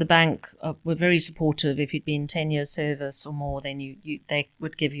 And the bank were very supportive. If you'd been 10 years service or more, then they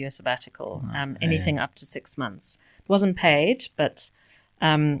would give you a sabbatical, anything up to 6 months. It wasn't paid, but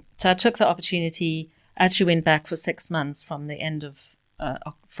so I took the opportunity. I actually went back for 6 months from the end of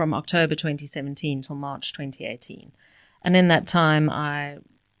from October 2017 till March 2018, and in that time I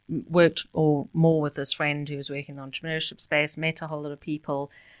worked more with this friend who was working in the entrepreneurship space, met a whole lot of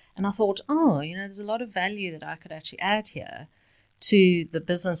people, and I thought, there's a lot of value that I could actually add here to the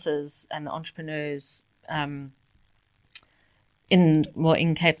businesses and the entrepreneurs in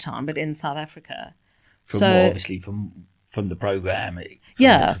Cape Town, but in South Africa. Obviously from the program.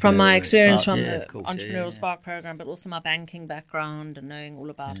 From my experience from the Entrepreneurial Spark program, but also my banking background and knowing all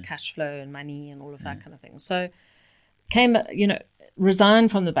about cash flow and money and all of that kind of thing. So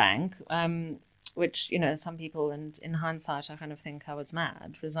resigned from the bank, which, some people, and in hindsight, I kind of think I was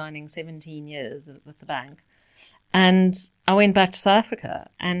mad, resigning 17 years with the bank. And I went back to South Africa,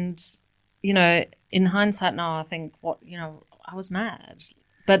 and, in hindsight now, I think I was mad.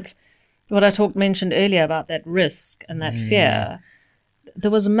 But what I mentioned earlier about that risk and that fear,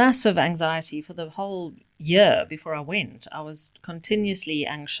 there was massive anxiety for the whole year before I went. I was continuously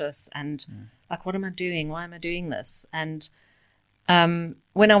anxious and like, what am I doing? Why am I doing this? And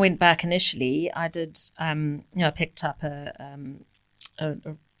when I went back initially, I did, I picked up a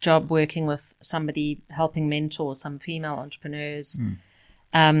job working with somebody, helping mentor some female entrepreneurs,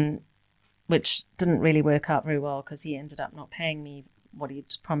 which didn't really work out very well because he ended up not paying me what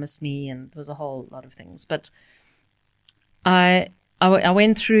he'd promised me, and there was a whole lot of things. But I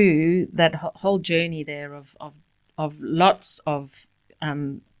went through that whole journey there of lots of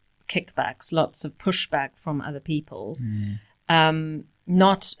kickbacks, lots of pushback from other people,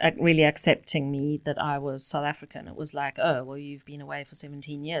 not really accepting me that I was South African. It was like, oh, well, you've been away for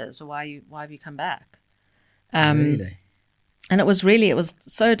 17 years, so why have you come back? Really? And it was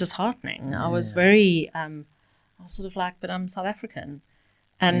so disheartening. I was very, I was sort of like, but I'm South African.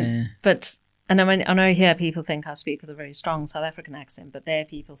 And I know here people think I speak with a very strong South African accent, but there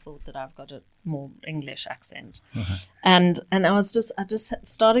people thought that I've got a more English accent. And I just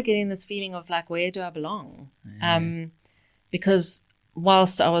started getting this feeling of like, where do I belong? Because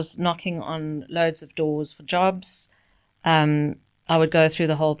whilst I was knocking on loads of doors for jobs, I would go through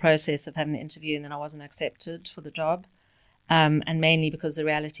the whole process of having the interview, and then I wasn't accepted for the job. And mainly because the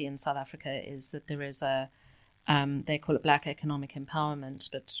reality in South Africa is that there is they call it Black economic empowerment,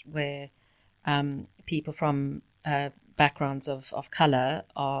 but where people from backgrounds of colour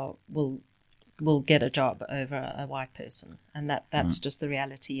will will get a job over a white person, and that's just the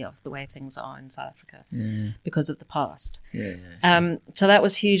reality of the way things are in South Africa because of the past. So that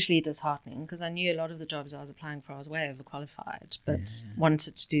was hugely disheartening, because I knew a lot of the jobs I was applying for I was way overqualified, but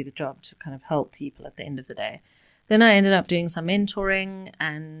wanted to do the job to kind of help people at the end of the day. Then I ended up doing some mentoring,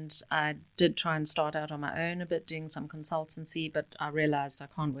 and I did try and start out on my own a bit, doing some consultancy, but I realized I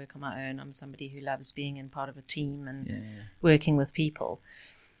can't work on my own. I'm somebody who loves being in part of a team and working with people.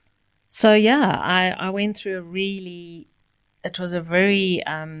 So I went through it was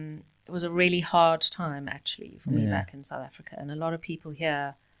a really hard time actually for me back in South Africa, and a lot of people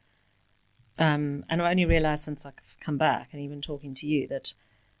here, and I only realized since I've come back and even talking to you that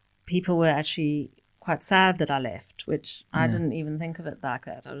people were actually quite sad that I left, which I didn't even think of it like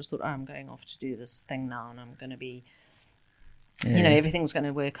that. I just thought, I'm going off to do this thing now, and I'm going to be, everything's going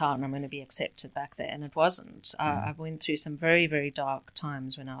to work out, and I'm going to be accepted back there. And it wasn't. I went through some very, very dark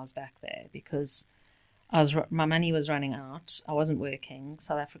times when I was back there, because my money was running out. I wasn't working.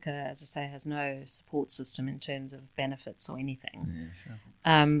 South Africa, as I say, has no support system in terms of benefits or anything.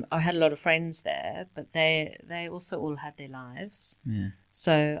 I had a lot of friends there, but they also all had their lives.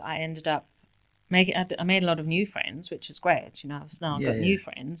 So I ended up I made a lot of new friends, which is great. I've now got new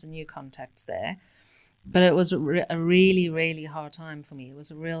friends and new contacts there. But it was a really, really hard time for me. It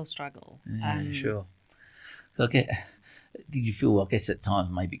was a real struggle. Sure. So did you feel, I guess, at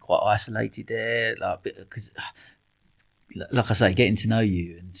times maybe quite isolated there? Because, like I say, getting to know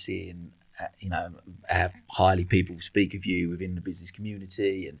you and seeing, how highly people speak of you within the business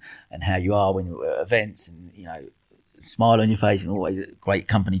community, and how you are when you're at events, and, smile on your face, and always a great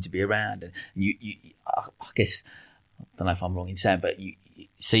company to be around. And you I guess, I don't know if I'm wrong in saying, but it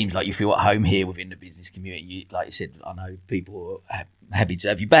seems like you feel at home here within the business community. Like you said, I know people are happy to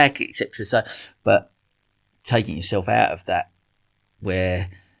have you back, etc. So, but taking yourself out of that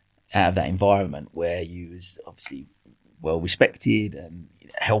environment where you was obviously well respected and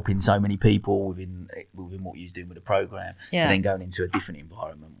helping so many people within what you was doing with the program, to then going into a different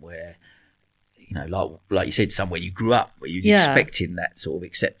environment where, like you said, somewhere you grew up, where you was expecting that sort of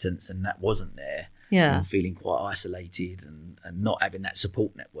acceptance, and that wasn't there. And feeling quite isolated and not having that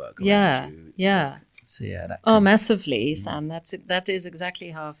support network around you. So massively, Sam. That is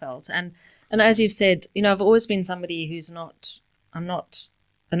exactly how I felt. And as you've said, I've always been somebody who's I'm not.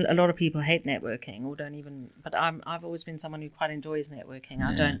 A lot of people hate networking or don't even. But I've always been someone who quite enjoys networking.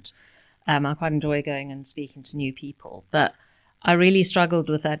 I don't. I quite enjoy going and speaking to new people, but I really struggled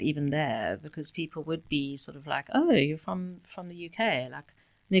with that even there, because people would be sort of like, "Oh, you're from the UK." Like,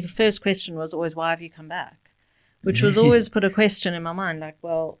 the first question was always, "Why have you come back?" Which was always put a question in my mind, like,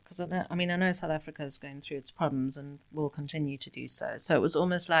 well, because I know South Africa is going through its problems and will continue to do so. So it was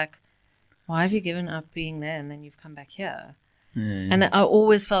almost like, why have you given up being there and then you've come back here? And I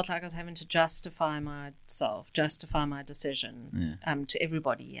always felt like I was having to justify myself, justify my decision to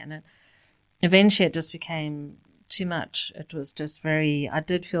everybody, and eventually it just became too much. It was just I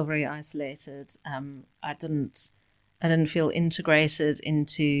did feel very isolated. I didn't feel integrated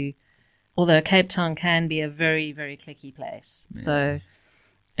into, although Cape Town can be a very, very cliquey place. So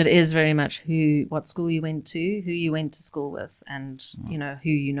it is very much what school you went to, who you went to school with, and who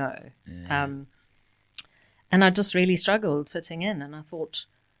you know. And I just really struggled fitting in, and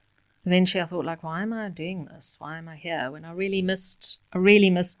eventually I thought, like, why am I doing this? Why am I here? When I really missed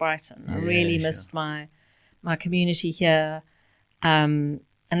Brighton. I really missed my community here. And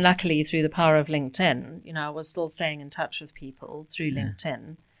luckily, through the power of LinkedIn, I was still staying in touch with people through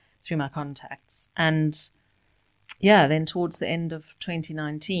LinkedIn, through my contacts. And then towards the end of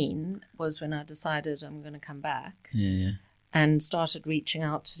 2019 was when I decided I'm going to come back. And started reaching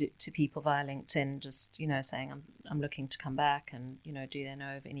out to people via LinkedIn, just, saying I'm looking to come back, and, do they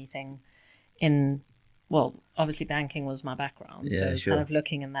know of anything obviously banking was my background. So kind of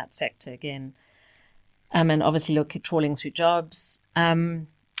looking in that sector again. And obviously trawling through jobs. And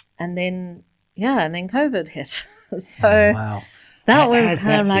then COVID hit. So that was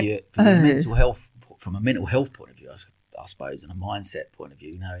kind of like, mental health, from a mental health point of view, I suppose, and a mindset point of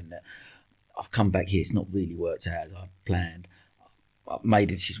view, knowing that I've come back here, it's not really worked out as I planned. I've made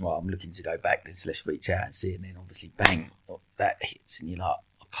a decision, I'm looking to go back, let's reach out and see, and then obviously bang, that hits, and you're like,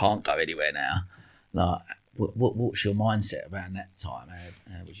 I can't go anywhere now. Like, what's your mindset around that time?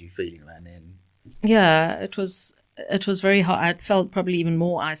 How was you feeling around then? Yeah, it was very hard. I felt probably even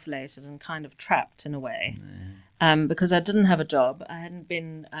more isolated and kind of trapped in a way, because I didn't have a job. I hadn't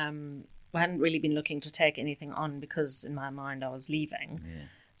really been looking to take anything on, because in my mind I was leaving.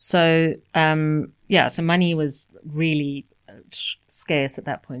 So, so money was really scarce at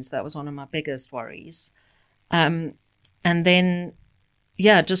that point. So that was one of my biggest worries. And then,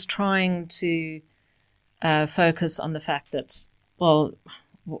 just trying to focus on the fact that, well,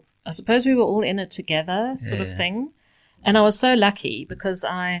 I suppose we were all in it together, sort of thing. And I was so lucky because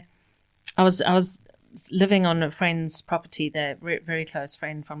I was living on a friend's property, their very close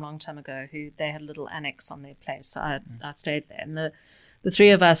friend from a long time ago, who they had a little annex on their place. So I stayed there. And the three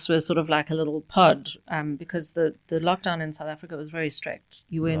of us were sort of like a little pod because the lockdown in South Africa was very strict.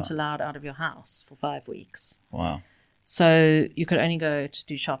 You weren't allowed out of your house for 5 weeks. Wow. So you could only go to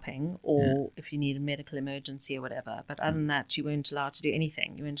do shopping or if you need a medical emergency or whatever. But other than that, you weren't allowed to do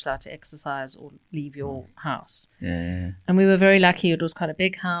anything. You weren't allowed to exercise or leave your house. Yeah. And we were very lucky. It was quite a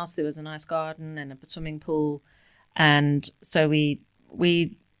big house. There was a nice garden and a swimming pool. And so we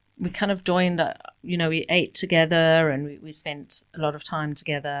kind of joined, we ate together and we spent a lot of time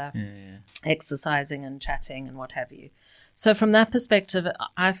together exercising and chatting and what have you. So from that perspective,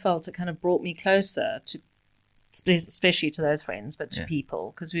 I felt it kind of brought me closer to, especially to those friends, but to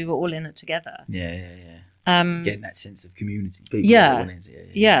people, because we were all in it together. Getting that sense of community.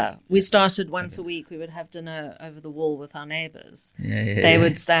 We started once a week. We would have dinner over the wall with our neighbours. They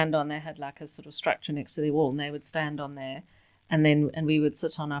would stand on, they had like a sort of structure next to the wall, and they would stand on there, and we would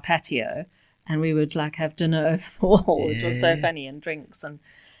sit on our patio, and we would like have dinner over the wall. It was so funny, and drinks, and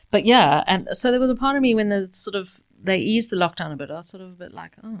so there was a part of me when they eased the lockdown a bit. I was sort of a bit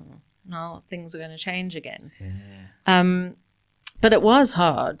like, oh, now things are going to change again. But it was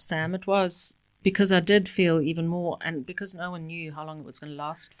hard, Sam. It was, because I did feel even more, and because no one knew how long it was going to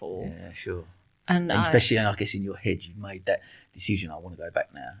last for. Yeah, sure. And especially, I guess in your head, you made that decision. I want to go back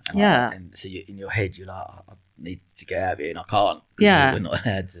now. And so in your head, you're like, I need to get out of here, and I can't. We're not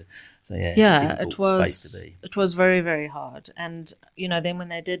allowed to. So it was very, very hard. And then when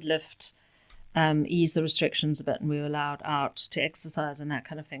they did lift, ease the restrictions a bit, and we were allowed out to exercise and that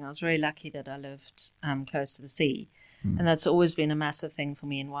kind of thing, I was very lucky that I lived close to the sea. And that's always been a massive thing for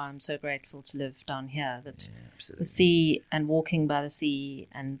me, and why I'm so grateful to live down here, that the sea and walking by the sea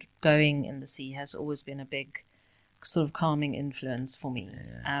and going in the sea has always been a big sort of calming influence for me.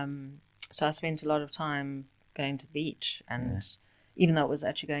 So I spent a lot of time going to the beach, and even though it was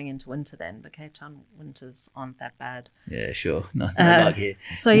actually going into winter then, but Cape Town winters aren't that bad. Yeah, sure. Not like here.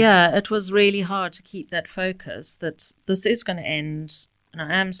 So it was really hard to keep that focus that this is going to end, and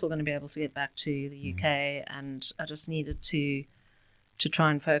I am still going to be able to get back to the UK, and I just needed to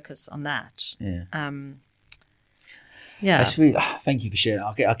try and focus on that. That's really, thank you for sharing.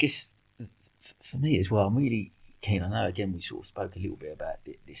 I guess for me as well, I'm really keen. I know, again, we sort of spoke a little bit about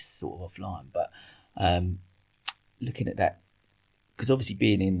this sort of offline, but looking at that, because obviously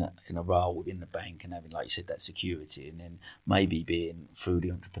being in a role within the bank and having, like you said, that security, and then maybe being through the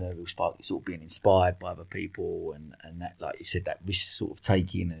entrepreneurial spark, you're sort of being inspired by other people, and that, like you said, that risk sort of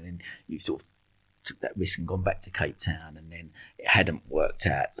taking, and then you sort of took that risk and gone back to Cape Town, and then it hadn't worked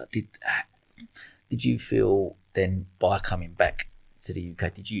out. Like, did you feel then, by coming back to the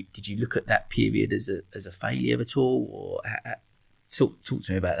UK, did you look at that period as a failure at all, or talk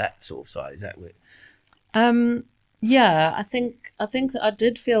to me about that sort of side? Is that what? I think that I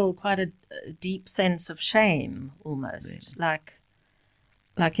did feel quite a deep sense of shame, almost. Really?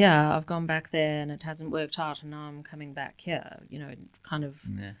 Like I've gone back there and it hasn't worked out, and now I'm coming back here, kind of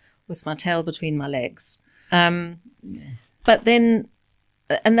with my tail between my legs. But then,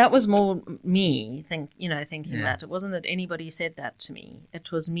 and that was more me thinking that. It wasn't that anybody said that to me.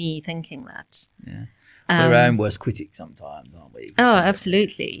 It was me thinking that. Yeah. We're our own worst critic sometimes, aren't we? Oh,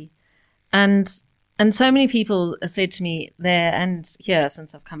 absolutely. And so many people said to me there and here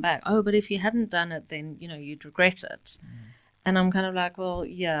since I've come back, oh, but if you hadn't done it, then, you'd regret it. And I'm kind of like, well,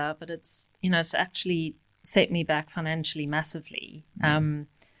 yeah, but it's, it's actually set me back financially massively. And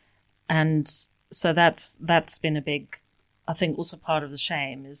so that's been a big, I think also part of the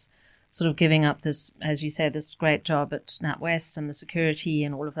shame is sort of giving up this, as you say, this great job at NatWest and the security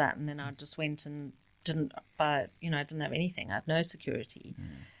and all of that. And then I just went and didn't buy, I didn't have anything. I had no security.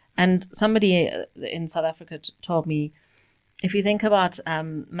 And somebody in South Africa told me, if you think about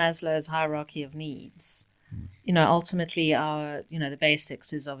Maslow's hierarchy of needs, ultimately our, the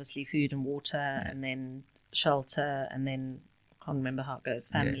basics is obviously food and water, and then shelter, and then I can't remember how it goes,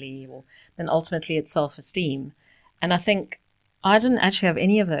 family, or then ultimately it's self-esteem. And I think I didn't actually have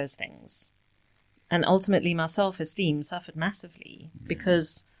any of those things. And ultimately my self-esteem suffered massively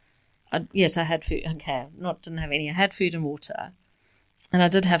because, I had food. Okay, didn't have any. I had food and water. And I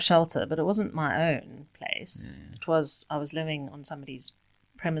did have shelter, but it wasn't my own place. It was, I was living on somebody's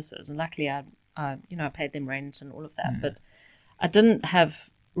premises, and luckily I paid them rent and all of that. But I didn't have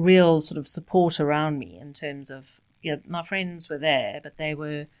real sort of support around me in terms of, my friends were there, but they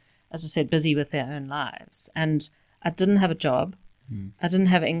were, as I said, busy with their own lives. And I didn't have a job. I didn't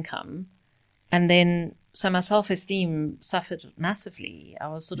have income. And then, so my self-esteem suffered massively. I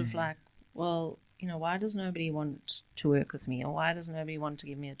was sort of like, well, why does nobody want to work with me, or why does nobody want to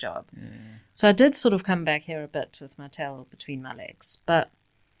give me a job? So I did sort of come back here a bit with my tail between my legs. But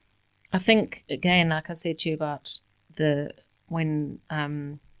I think, again, like I said to you about when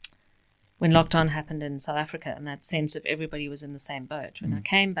lockdown happened in South Africa, and that sense of everybody was in the same boat. When I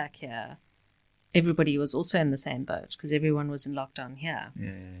came back here, everybody was also in the same boat because everyone was in lockdown here.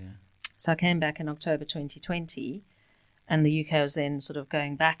 So I came back in October 2020, and the UK was then sort of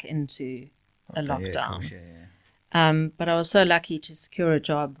going back into a lockdown. But I was so lucky to secure a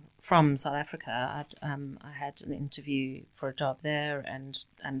job from South Africa. I had an interview for a job there,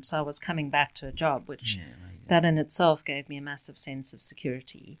 and so I was coming back to a job, which that in itself gave me a massive sense of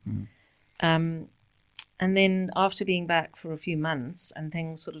security. And then after being back for a few months, and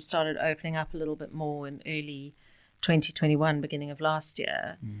things sort of started opening up a little bit more in early 2021, beginning of last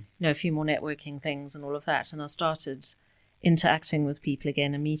year, a few more networking things and all of that, and I started interacting with people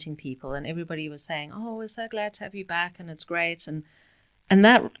again and meeting people, and everybody was saying, oh, we're so glad to have you back, and it's great, and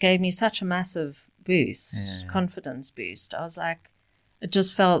that gave me such a massive boost, confidence boost. I was like, it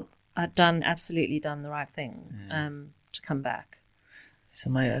just felt I'd absolutely done the right thing to come back. So,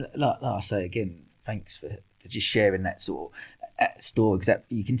 mate, like I say again, thanks for just sharing that sort of story, because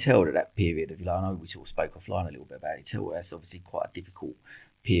you can tell that period of your life, I know we sort of spoke offline a little bit about it, too, that's obviously quite a difficult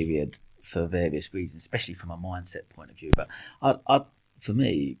period for various reasons, especially from a mindset point of view. But for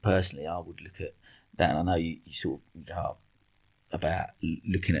me personally, I would look at that, and I know you sort of go about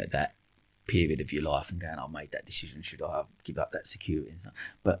looking at that period of your life and going, I made that decision, should I give up that security and stuff?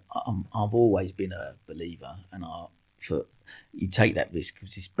 But I've always been a believer, and you take that risk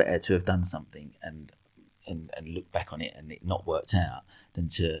because it's better to have done something and look back on it and it not worked out than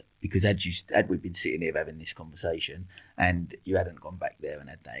because had we been sitting here having this conversation and you hadn't gone back there and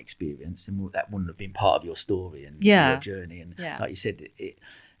had that experience, and that wouldn't have been part of your story and your journey. And like you said,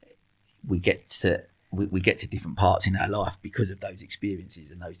 we get to different parts in our life because of those experiences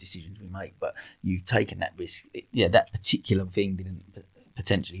and those decisions we make. But you've taken that risk. That particular thing didn't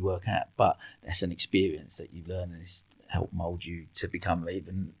potentially work out, but that's an experience that you've learned, and it's helped mould you to become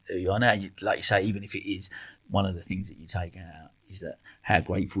even who you are now. Like you say, even if it is one of the things that you take out, is that how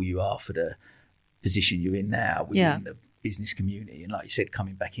grateful you are for the position you're in now within the business community. And like you said,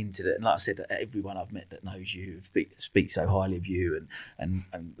 coming back into it, and like I said, everyone I've met that knows you speak so highly of you, and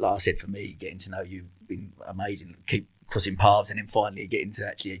like I said, for me, getting to know you has been amazing. Keep crossing paths, and then finally getting to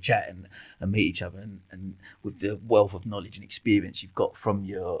actually chat and meet each other, and with the wealth of knowledge and experience you've got from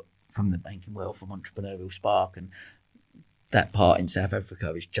the banking world, from Entrepreneurial Spark, and that part in South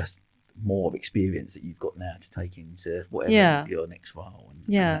Africa is just more experience that you've got now to take into whatever your next role and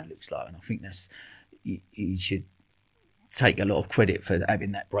that looks like. And I think you should take a lot of credit for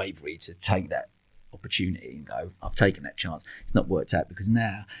having that bravery to take that opportunity and go, I've taken that chance. It's not worked out, because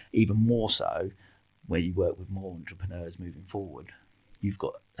now, even more so, where you work with more entrepreneurs moving forward, you've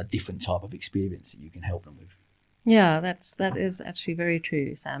got a different type of experience that you can help them with. Yeah, that is actually very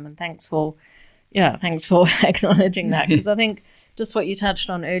true, Sam. And thanks for acknowledging that, because I think just what you touched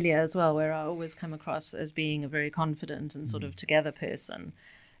on earlier as well, where I always come across as being a very confident and sort of together person.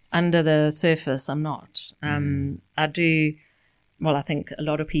 Under the surface, I'm not. I do, well, I think a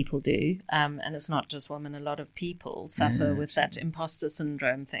lot of people do, and it's not just women. A lot of people suffer with that imposter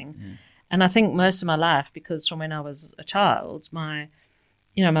syndrome thing. And I think most of my life, because from when I was a child, my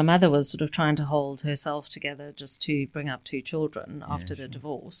mother was sort of trying to hold herself together just to bring up 2 children after the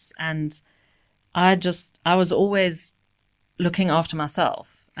divorce. And I was always looking after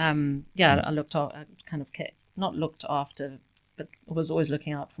myself. I not looked after, but was always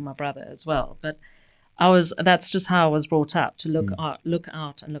looking out for my brother as well. But that's just how I was brought up, to look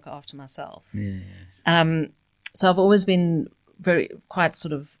out and look after myself. So I've always been quite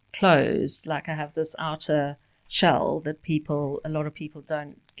sort of closed. Like, I have this outer shell that a lot of people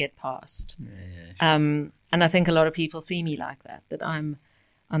don't get past. And I think a lot of people see me like that I'm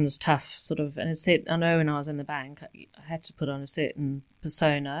this tough sort of, and I know when I was in the bank, I had to put on a certain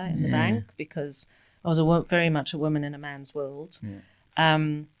persona in the bank, because I was very much a woman in a man's world.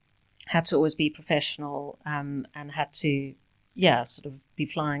 Had to always be professional, and had to, sort of be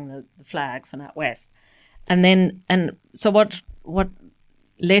flying the flag for NatWest. And so what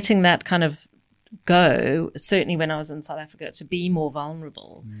letting that kind of go, certainly when I was in South Africa, to be more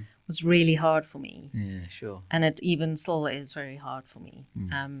vulnerable was really hard for me. Yeah, sure. And it even still is very hard for me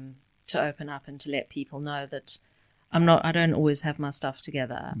to open up and to let people know that I don't always have my stuff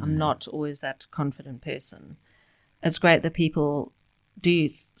together. I'm not always that confident person. It's great that people do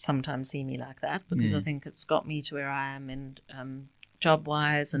sometimes see me like that, because I think it's got me to where I am, and job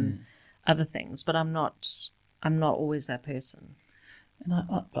wise and other things, but I'm not always that person. And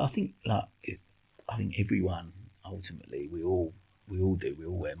I think I think everyone ultimately we all do. We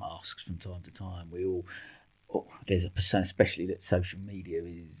all wear masks from time to time. There's a percent, especially that social media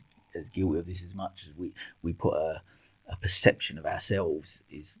is as guilty of this as much as we put a perception of ourselves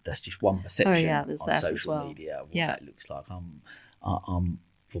that's just one perception on social media. What that looks like. I'm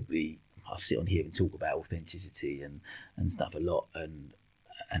probably I sit on here and talk about authenticity and stuff a lot, and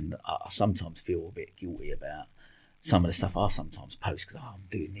I sometimes feel a bit guilty about some of the stuff I sometimes post because I'm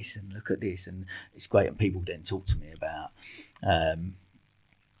doing this and look at this, and it's great. And people then talk to me about,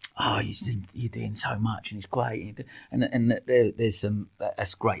 you're doing so much and it's great, and there's some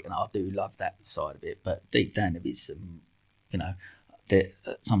that's great, and I do love that side of it. But deep down, there is some,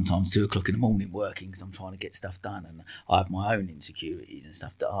 sometimes 2 o'clock in the morning working because I'm trying to get stuff done, and I have my own insecurities and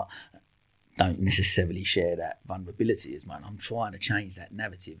stuff that I don't necessarily share that vulnerability as much. I'm trying to change that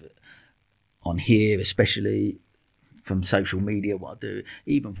narrative on here, especially from social media, what I do,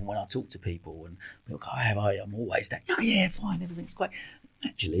 even from when I talk to people and people go, how are you? I'm always that, oh yeah, fine, everything's great.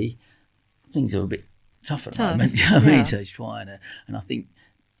 Actually, things are a bit tough at the moment. You know what I mean? So it's trying to, and I think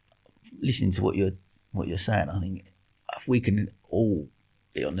listening to what you're saying, I think if we can all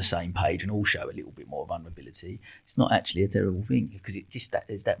be on the same page and all show a little bit more vulnerability, it's not actually a terrible thing, because it just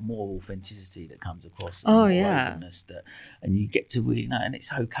there's that more authenticity that comes across. And more openness and you get to really know, and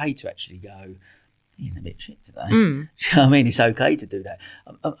it's okay to actually go, you're a bit shit today. Do you know what I mean? It's okay to do that.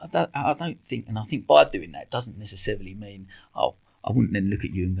 I don't think, and I think by doing that doesn't necessarily mean, I wouldn't then look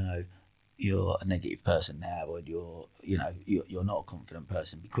at you and go, you're a negative person now, or you're not a confident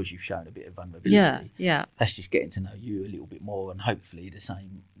person because you've shown a bit of vulnerability. Yeah. That's just getting to know you a little bit more, and hopefully the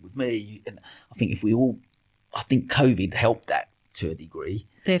same with me. And I think I think COVID helped that to a degree.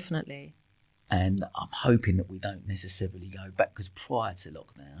 Definitely. And I'm hoping that we don't necessarily go back, because prior to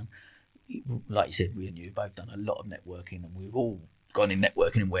lockdown, like you said, we and you have both done a lot of networking, and we've all gone in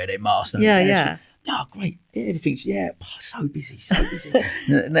networking and wear their masks. Yeah. Oh, great. Everything's, so busy.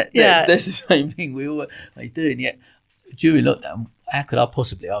 And that's the same thing we always doing. Yet during lockdown, I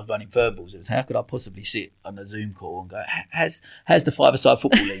was running verbals, how could I possibly sit on a Zoom call and go, how's the five-a-side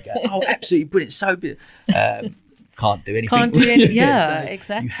football league going? Oh, absolutely brilliant, so good. Can't do anything. So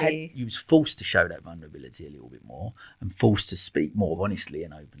exactly. You was forced to show that vulnerability a little bit more, and forced to speak more honestly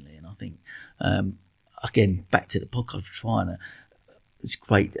and openly. And I think, again, back to the podcast, it's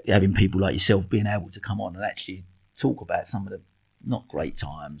great having people like yourself being able to come on and actually talk about some of the not great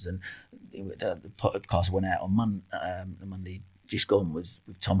times. And the podcast went out on Monday just gone was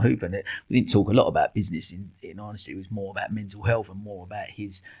with Tom Hooper, and we didn't talk a lot about business. In honesty, it was more about mental health and more about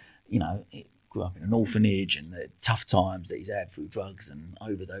his, it grew up in an orphanage and the tough times that he's had through drugs and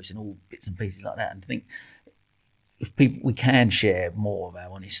overdose and all bits and pieces like that. And I think if we can share more of our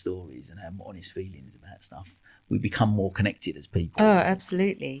honest stories and our honest feelings about stuff, we become more connected as people. Oh,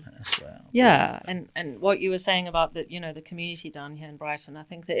 absolutely. And what you were saying about the community down here in Brighton, I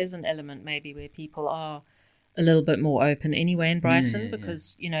think there is an element maybe where people are a little bit more open anyway in Brighton,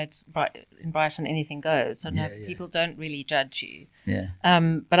 because it's in Brighton anything goes, so people don't really judge you.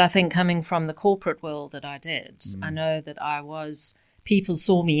 But I think coming from the corporate world that I did, I know that people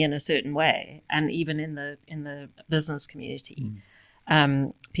saw me in a certain way, and even in the business community,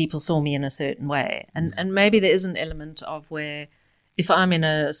 people saw me in a certain way, and maybe there is an element of where, if I'm in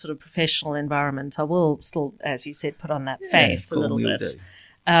a sort of professional environment, I will still, as you said, put on that face a little bit.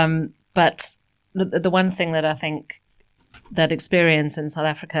 But the one thing that I think that experience in South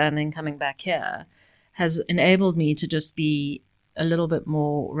Africa and then coming back here has enabled me to just be a little bit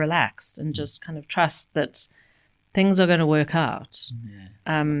more relaxed and just kind of trust that things are going to work out,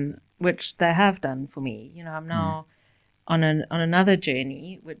 which they have done for me. I'm now on another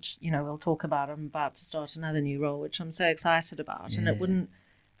journey, which, we'll talk about. I'm about to start another new role, which I'm so excited about. And it wouldn't,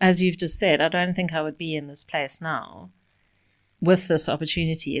 as you've just said, I don't think I would be in this place now with this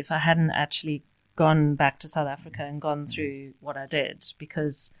opportunity if I hadn't actually gone back to South Africa and gone through what I did,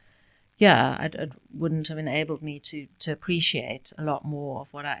 because it wouldn't have enabled me to appreciate a lot more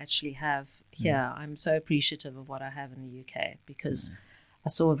of what I actually have here. I'm so appreciative of what I have in the UK, because I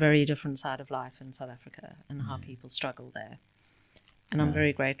saw a very different side of life in South Africa and how people struggle there, and I'm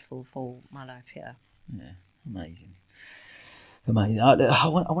very grateful for my life here. Amazing. I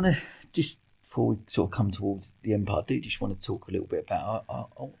want to just, before we sort of come towards the end part, I do just want to talk a little bit about,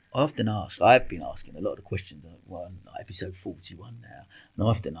 I've been asking a lot of the questions, episode 41 now, and I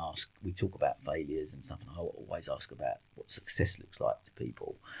often ask, we talk about failures and stuff, and I always ask about what success looks like to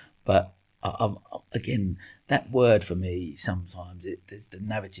people. But again, that word for me sometimes there's the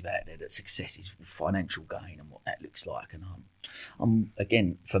narrative out there that success is financial gain and what that looks like, and I'm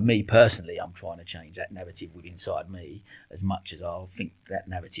again, for me personally, I'm trying to change that narrative within inside me as much as I think that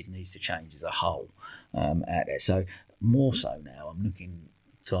narrative needs to change as a whole out there. So more so now, I'm looking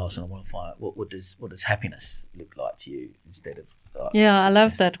to ask, and I want to find out what does happiness look like to you instead of yeah, success. I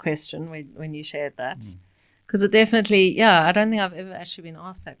love that question when you shared that. Because it definitely, I don't think I've ever actually been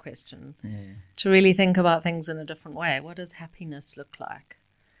asked that question. Yeah. To really think about things in a different way. What does happiness look like?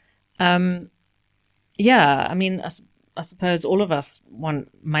 I mean, I suppose all of us want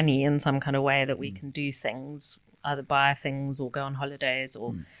money in some kind of way that we can do things, either buy things or go on holidays.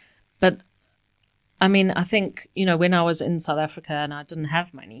 But, I mean, I think, when I was in South Africa and I didn't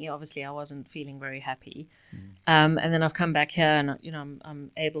have money, obviously I wasn't feeling very happy. And then I've come back here and,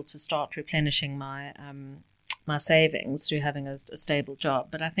 I'm able to start replenishing my savings through having a stable job.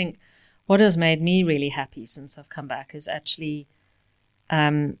 But I think what has made me really happy since I've come back is actually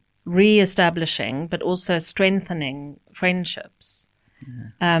re-establishing but also strengthening friendships.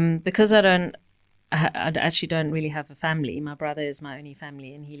 Because I actually don't really have a family. My brother is my only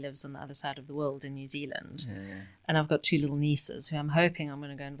family and he lives on the other side of the world in New Zealand. And I've got 2 little nieces who I'm hoping I'm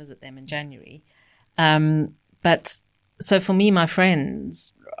going to go and visit them in January. But so for me, my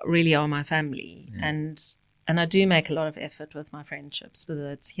friends really are my family. And I do make a lot of effort with my friendships,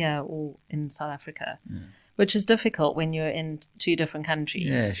 whether it's here or in South Africa, which is difficult when you're in 2 different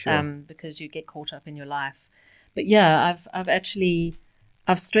countries, because you get caught up in your life. But I've actually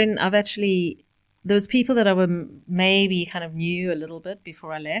those people that I were maybe kind of knew a little bit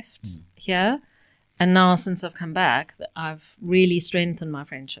before I left here, and now since I've come back, I've really strengthened my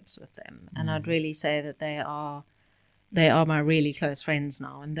friendships with them, and I'd really say that they are my really close friends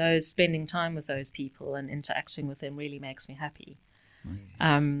now, and spending time with those people and interacting with them really makes me happy.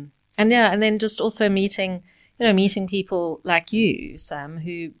 And then just also meeting people like you, Sam,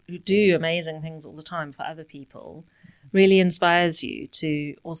 who do amazing things all the time for other people, really inspires you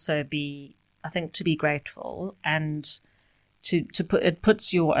to also be grateful, and it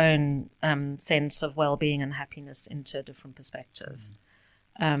puts your own sense of well-being and happiness into a different perspective.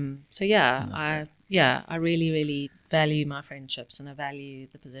 I really, really value my friendships, and I value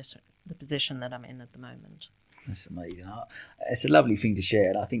the position that I'm in at the moment. That's amazing. It's a lovely thing to share,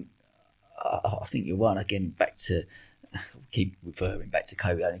 and I think you're right. Again, back to keep referring back to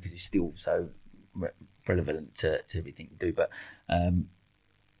COVID only because it's still so relevant to everything we do. But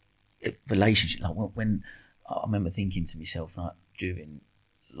relationship, like when I remember thinking to myself, like during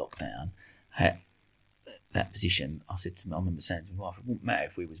lockdown, that position, I remember saying to my wife, it wouldn't matter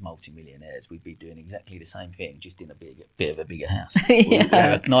if we was multi-millionaires, we'd be doing exactly the same thing, just in a bit of a bigger house. We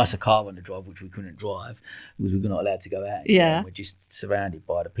have a nicer car on the drive, which we couldn't drive because we were not allowed to go out. And we're just surrounded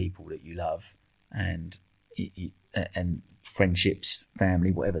by the people that you love, and friendships,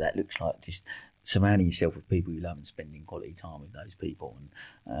 family, whatever that looks like, just surrounding yourself with people you love and spending quality time with those people.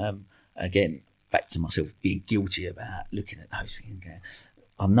 And again, back to myself being guilty about looking at those things. Okay,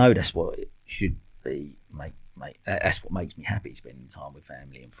 I know that's what it should be. That's what makes me happy, spending time with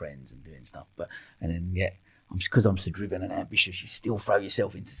family and friends and doing stuff. Because I'm so driven and ambitious, you still throw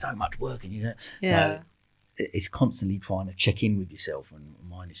yourself into so much work, and so it's constantly trying to check in with yourself and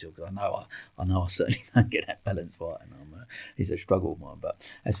remind yourself. Because I know I certainly don't get that balance right, and it's a struggle of mine.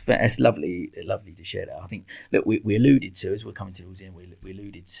 But it's lovely to share that. I think, look, we alluded to, as we're coming towards the end, we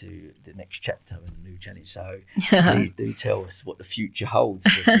alluded to the next chapter and the new challenge. So please do tell us what the future holds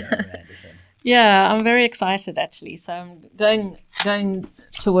for Fiona Anderson. Yeah, I'm very excited actually. So I'm going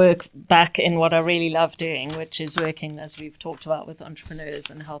to work back in what I really love doing, which is working, as we've talked about, with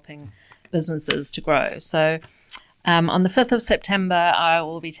entrepreneurs and helping businesses to grow. So on the 5th of September, I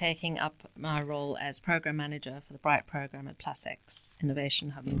will be taking up my role as program manager for the Bright program at PlusX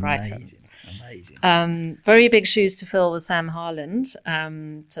Innovation Hub in Brighton. Amazing. Very big shoes to fill with Sam Harland.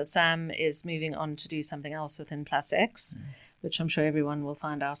 So Sam is moving on to do something else within PlusX, which I'm sure everyone will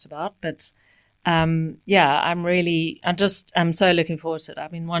find out about. But I'm so looking forward to it.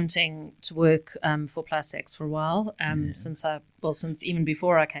 I've been wanting to work for PlusX for a while, since even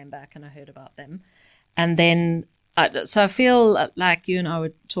before I came back and I heard about them. And then, so I feel like you and I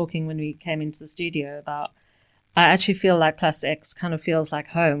were talking when we came into the studio about, I actually feel like PlusX kind of feels like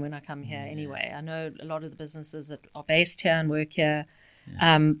home when I come here anyway. I know a lot of the businesses that are based here and work here,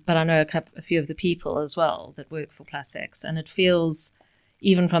 but I know a few of the people as well that work for PlusX, and it feels,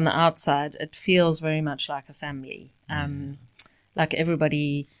 even from the outside, it feels very much like a family. Like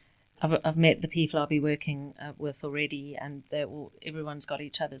everybody, I've met the people I'll be working with already, and everyone's got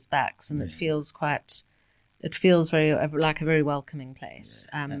each other's backs, and it feels quite it feels very like a very welcoming place.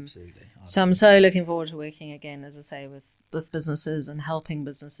 Absolutely. So I'm so looking forward to working again, as I say, with businesses and helping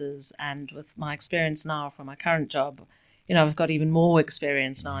businesses, and with my experience now from my current job, I've got even more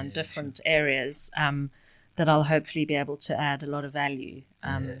experience now in different areas that I'll hopefully be able to add a lot of value.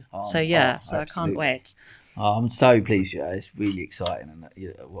 So I can't wait. Oh, I'm so pleased. It's really exciting, and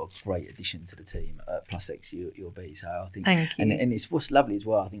what a great addition to the team at PlusX you'll be. So I think, thank you. And it's what's lovely as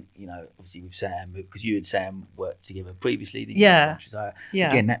well. I think obviously with Sam, because you and Sam worked together previously. Didn't you? So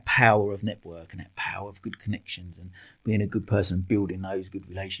again, that power of network and that power of good connections and being a good person, and building those good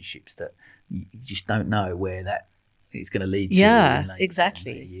relationships that you just don't know where that is going to lead to. Yeah,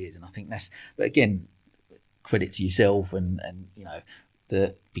 exactly. In later years, and I think that's. But again, credit to yourself, and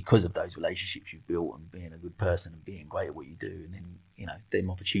because of those relationships you've built and being a good person and being great at what you do, and then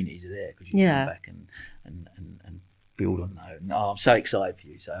them opportunities are there because you come back and build on that. And, I'm so excited for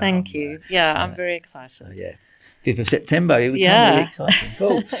you. So thank you. I'm very excited. So 5th of September, it will become really exciting.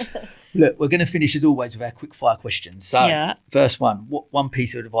 Cool. Look, we're going to finish as always with our quick fire questions. So first one, what one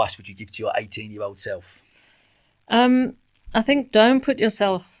piece of advice would you give to your 18-year-old self? I think don't put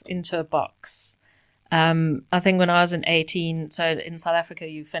yourself into a box. I think when I was 18, so in South Africa,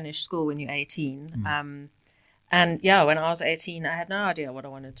 you finish school when you're 18. And when I was 18, I had no idea what I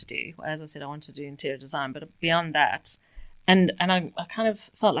wanted to do. As I said, I wanted to do interior design, but beyond that, and I kind of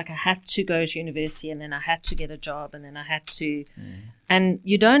felt like I had to go to university, and then I had to get a job, and then I had to, and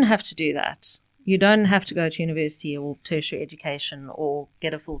you don't have to do that. You don't have to go to university or tertiary education or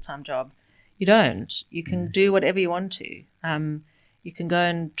get a full-time job. You don't. You can do whatever you want to. You can go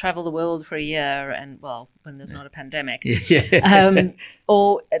and travel the world for a year, and when there's not a pandemic,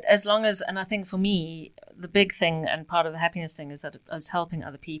 or as long as. And I think for me, the big thing and part of the happiness thing is that I was helping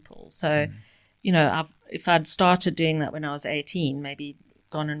other people. So, if I'd started doing that when I was 18, maybe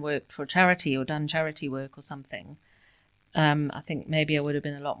gone and worked for a charity or done charity work or something, I think maybe I would have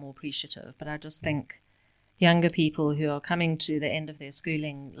been a lot more appreciative. But I just think younger people who are coming to the end of their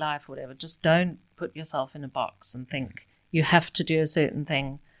schooling life or whatever, just don't put yourself in a box and think you have to do a certain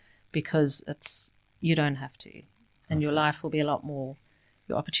thing, because you don't have to. And your life will be a lot more,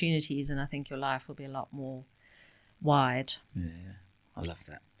 your opportunities, and I think your life will be a lot more wide. Yeah, I love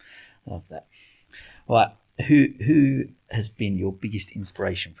that. Right, who has been your biggest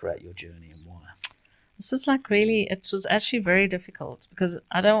inspiration throughout your journey, and why? This is it was actually very difficult, because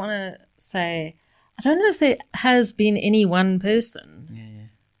I don't want to say, I don't know if there has been any one person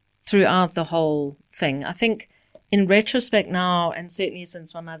throughout the whole thing. I think in retrospect now, and certainly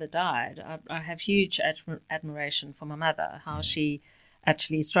since my mother died, I have huge admiration for my mother, how she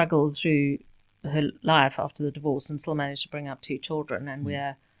actually struggled through her life after the divorce and still managed to bring up 2 children. And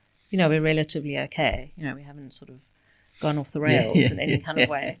we're relatively okay. We haven't sort of gone off the rails in any kind of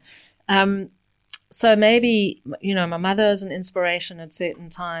way. So maybe, my mother is an inspiration at certain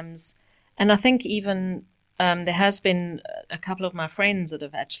times. And I think even there has been a couple of my friends that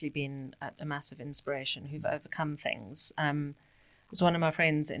have actually been a massive inspiration, who've overcome things. There's one of my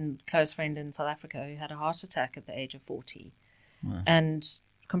friends, close friend in South Africa, who had a heart attack at the age of 40. Wow. And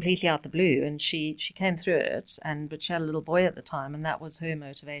completely out the blue. And she came through it, but she had a little boy at the time, and that was her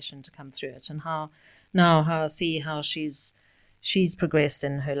motivation to come through it. And how I see how she's progressed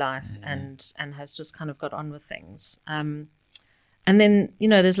in her life and has just kind of got on with things. And then,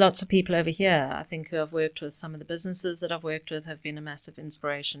 there's lots of people over here, I think, who I've worked with. Some of the businesses that I've worked with have been a massive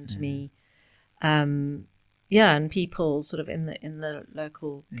inspiration to me. And people sort of in the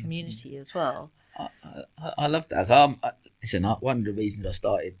local community as well. I love that. Listen, one of the reasons I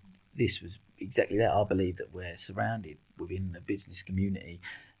started this was exactly that. I believe that we're surrounded within the business community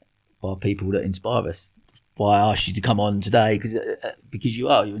by people that inspire us. Why I asked you to come on today, because you're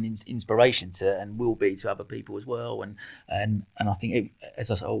an inspiration to, and will be to, other people as well. And I think,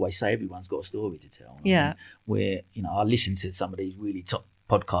 as I always say, everyone's got a story to tell. Where I listen to some of these really top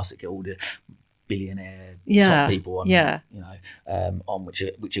podcasts that get all the billionaire top people on, on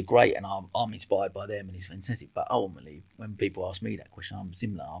which are great, and I'm inspired by them, and it's fantastic. But ultimately, when people ask me that question, I'm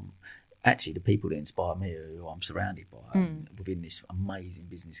similar. I'm actually the people that inspire me are who I'm surrounded by within this amazing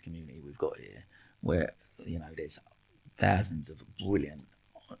business community we've got here, where there's thousands of brilliant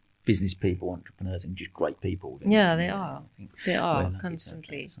business people, entrepreneurs, and just great people. Yeah, they are. They are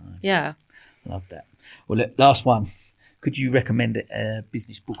constantly. Love that. Well, look, last one. Could you recommend a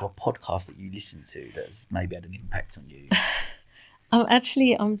business book or podcast that you listen to that has maybe had an impact on you?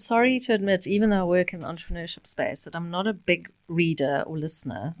 I'm sorry to admit, even though I work in the entrepreneurship space, that I'm not a big reader or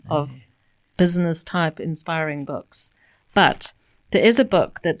listener of business type inspiring books. But there is a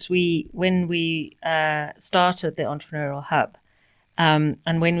book that when we started the Entrepreneurial Hub, And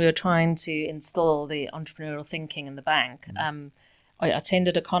when we were trying to instill the entrepreneurial thinking in the bank, I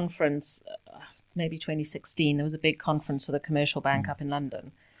attended a conference, maybe 2016. There was a big conference for the commercial bank up in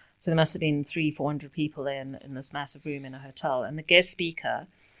London. So there must have been 300-400 people there in this massive room in a hotel. And the guest speaker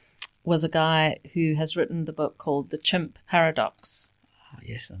was a guy who has written the book called The Chimp Paradox. Oh,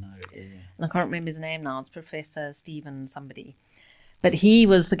 yes, I know it, yeah. And I can't remember his name now. It's Professor Stephen somebody. But he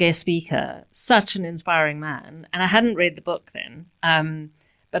was the guest speaker, such an inspiring man. And I hadn't read the book then,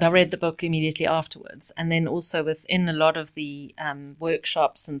 but I read the book immediately afterwards. And then also within a lot of the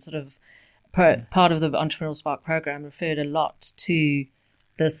workshops and sort of part of the Entrepreneurial Spark program referred a lot to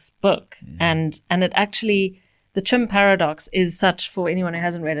this book. Yeah. And it actually, the chimp paradox is such, for anyone who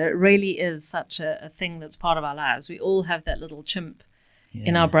hasn't read it, it really is such a thing that's part of our lives. We all have that little chimp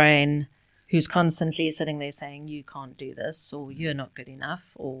in our brain who's constantly sitting there saying, you can't do this, or you're not good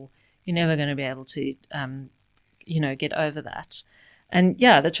enough, or you're never going to be able to, get over that. And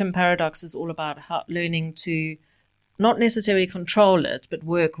the chimp paradox is all about learning to not necessarily control it, but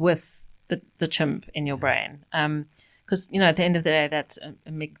work with the chimp in your brain. Because, at the end of the day, that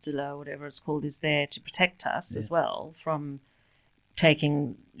amygdala, or whatever it's called, is there to protect us as well from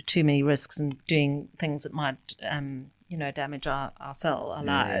taking too many risks and doing things that might, damage our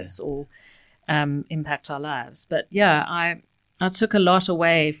lives or impact our lives. But I took a lot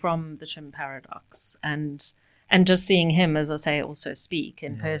away from the chimp paradox, and just seeing him, as I say, also speak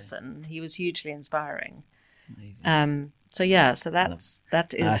in person, he was hugely inspiring. Amazing. So that is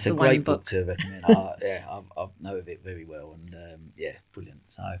it's the a great one book to recommend. I know of it very well, and brilliant.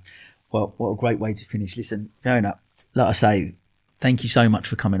 So, well, what a great way to finish. Listen, Fiona, like I say, thank you so much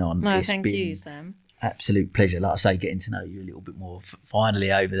for coming on. No, thank you, Sam. Absolute pleasure. Like I say, getting to know you a little bit more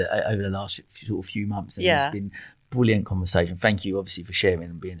finally over the last few months, and it's been brilliant conversation. Thank you, obviously, for sharing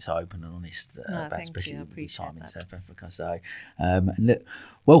and being so open and honest about especially the time in South Africa. So, and look,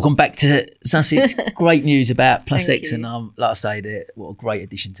 welcome back to Sussex. Great news about Plus X, and like I say, what a great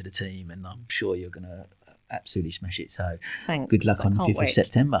addition to the team, and I'm sure you're going to absolutely smash it. So, thanks. Good luck on the 5th of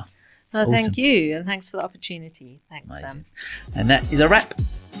September. Awesome. Thank you, and thanks for the opportunity. Thanks, Amazing. Sam. And that is a wrap.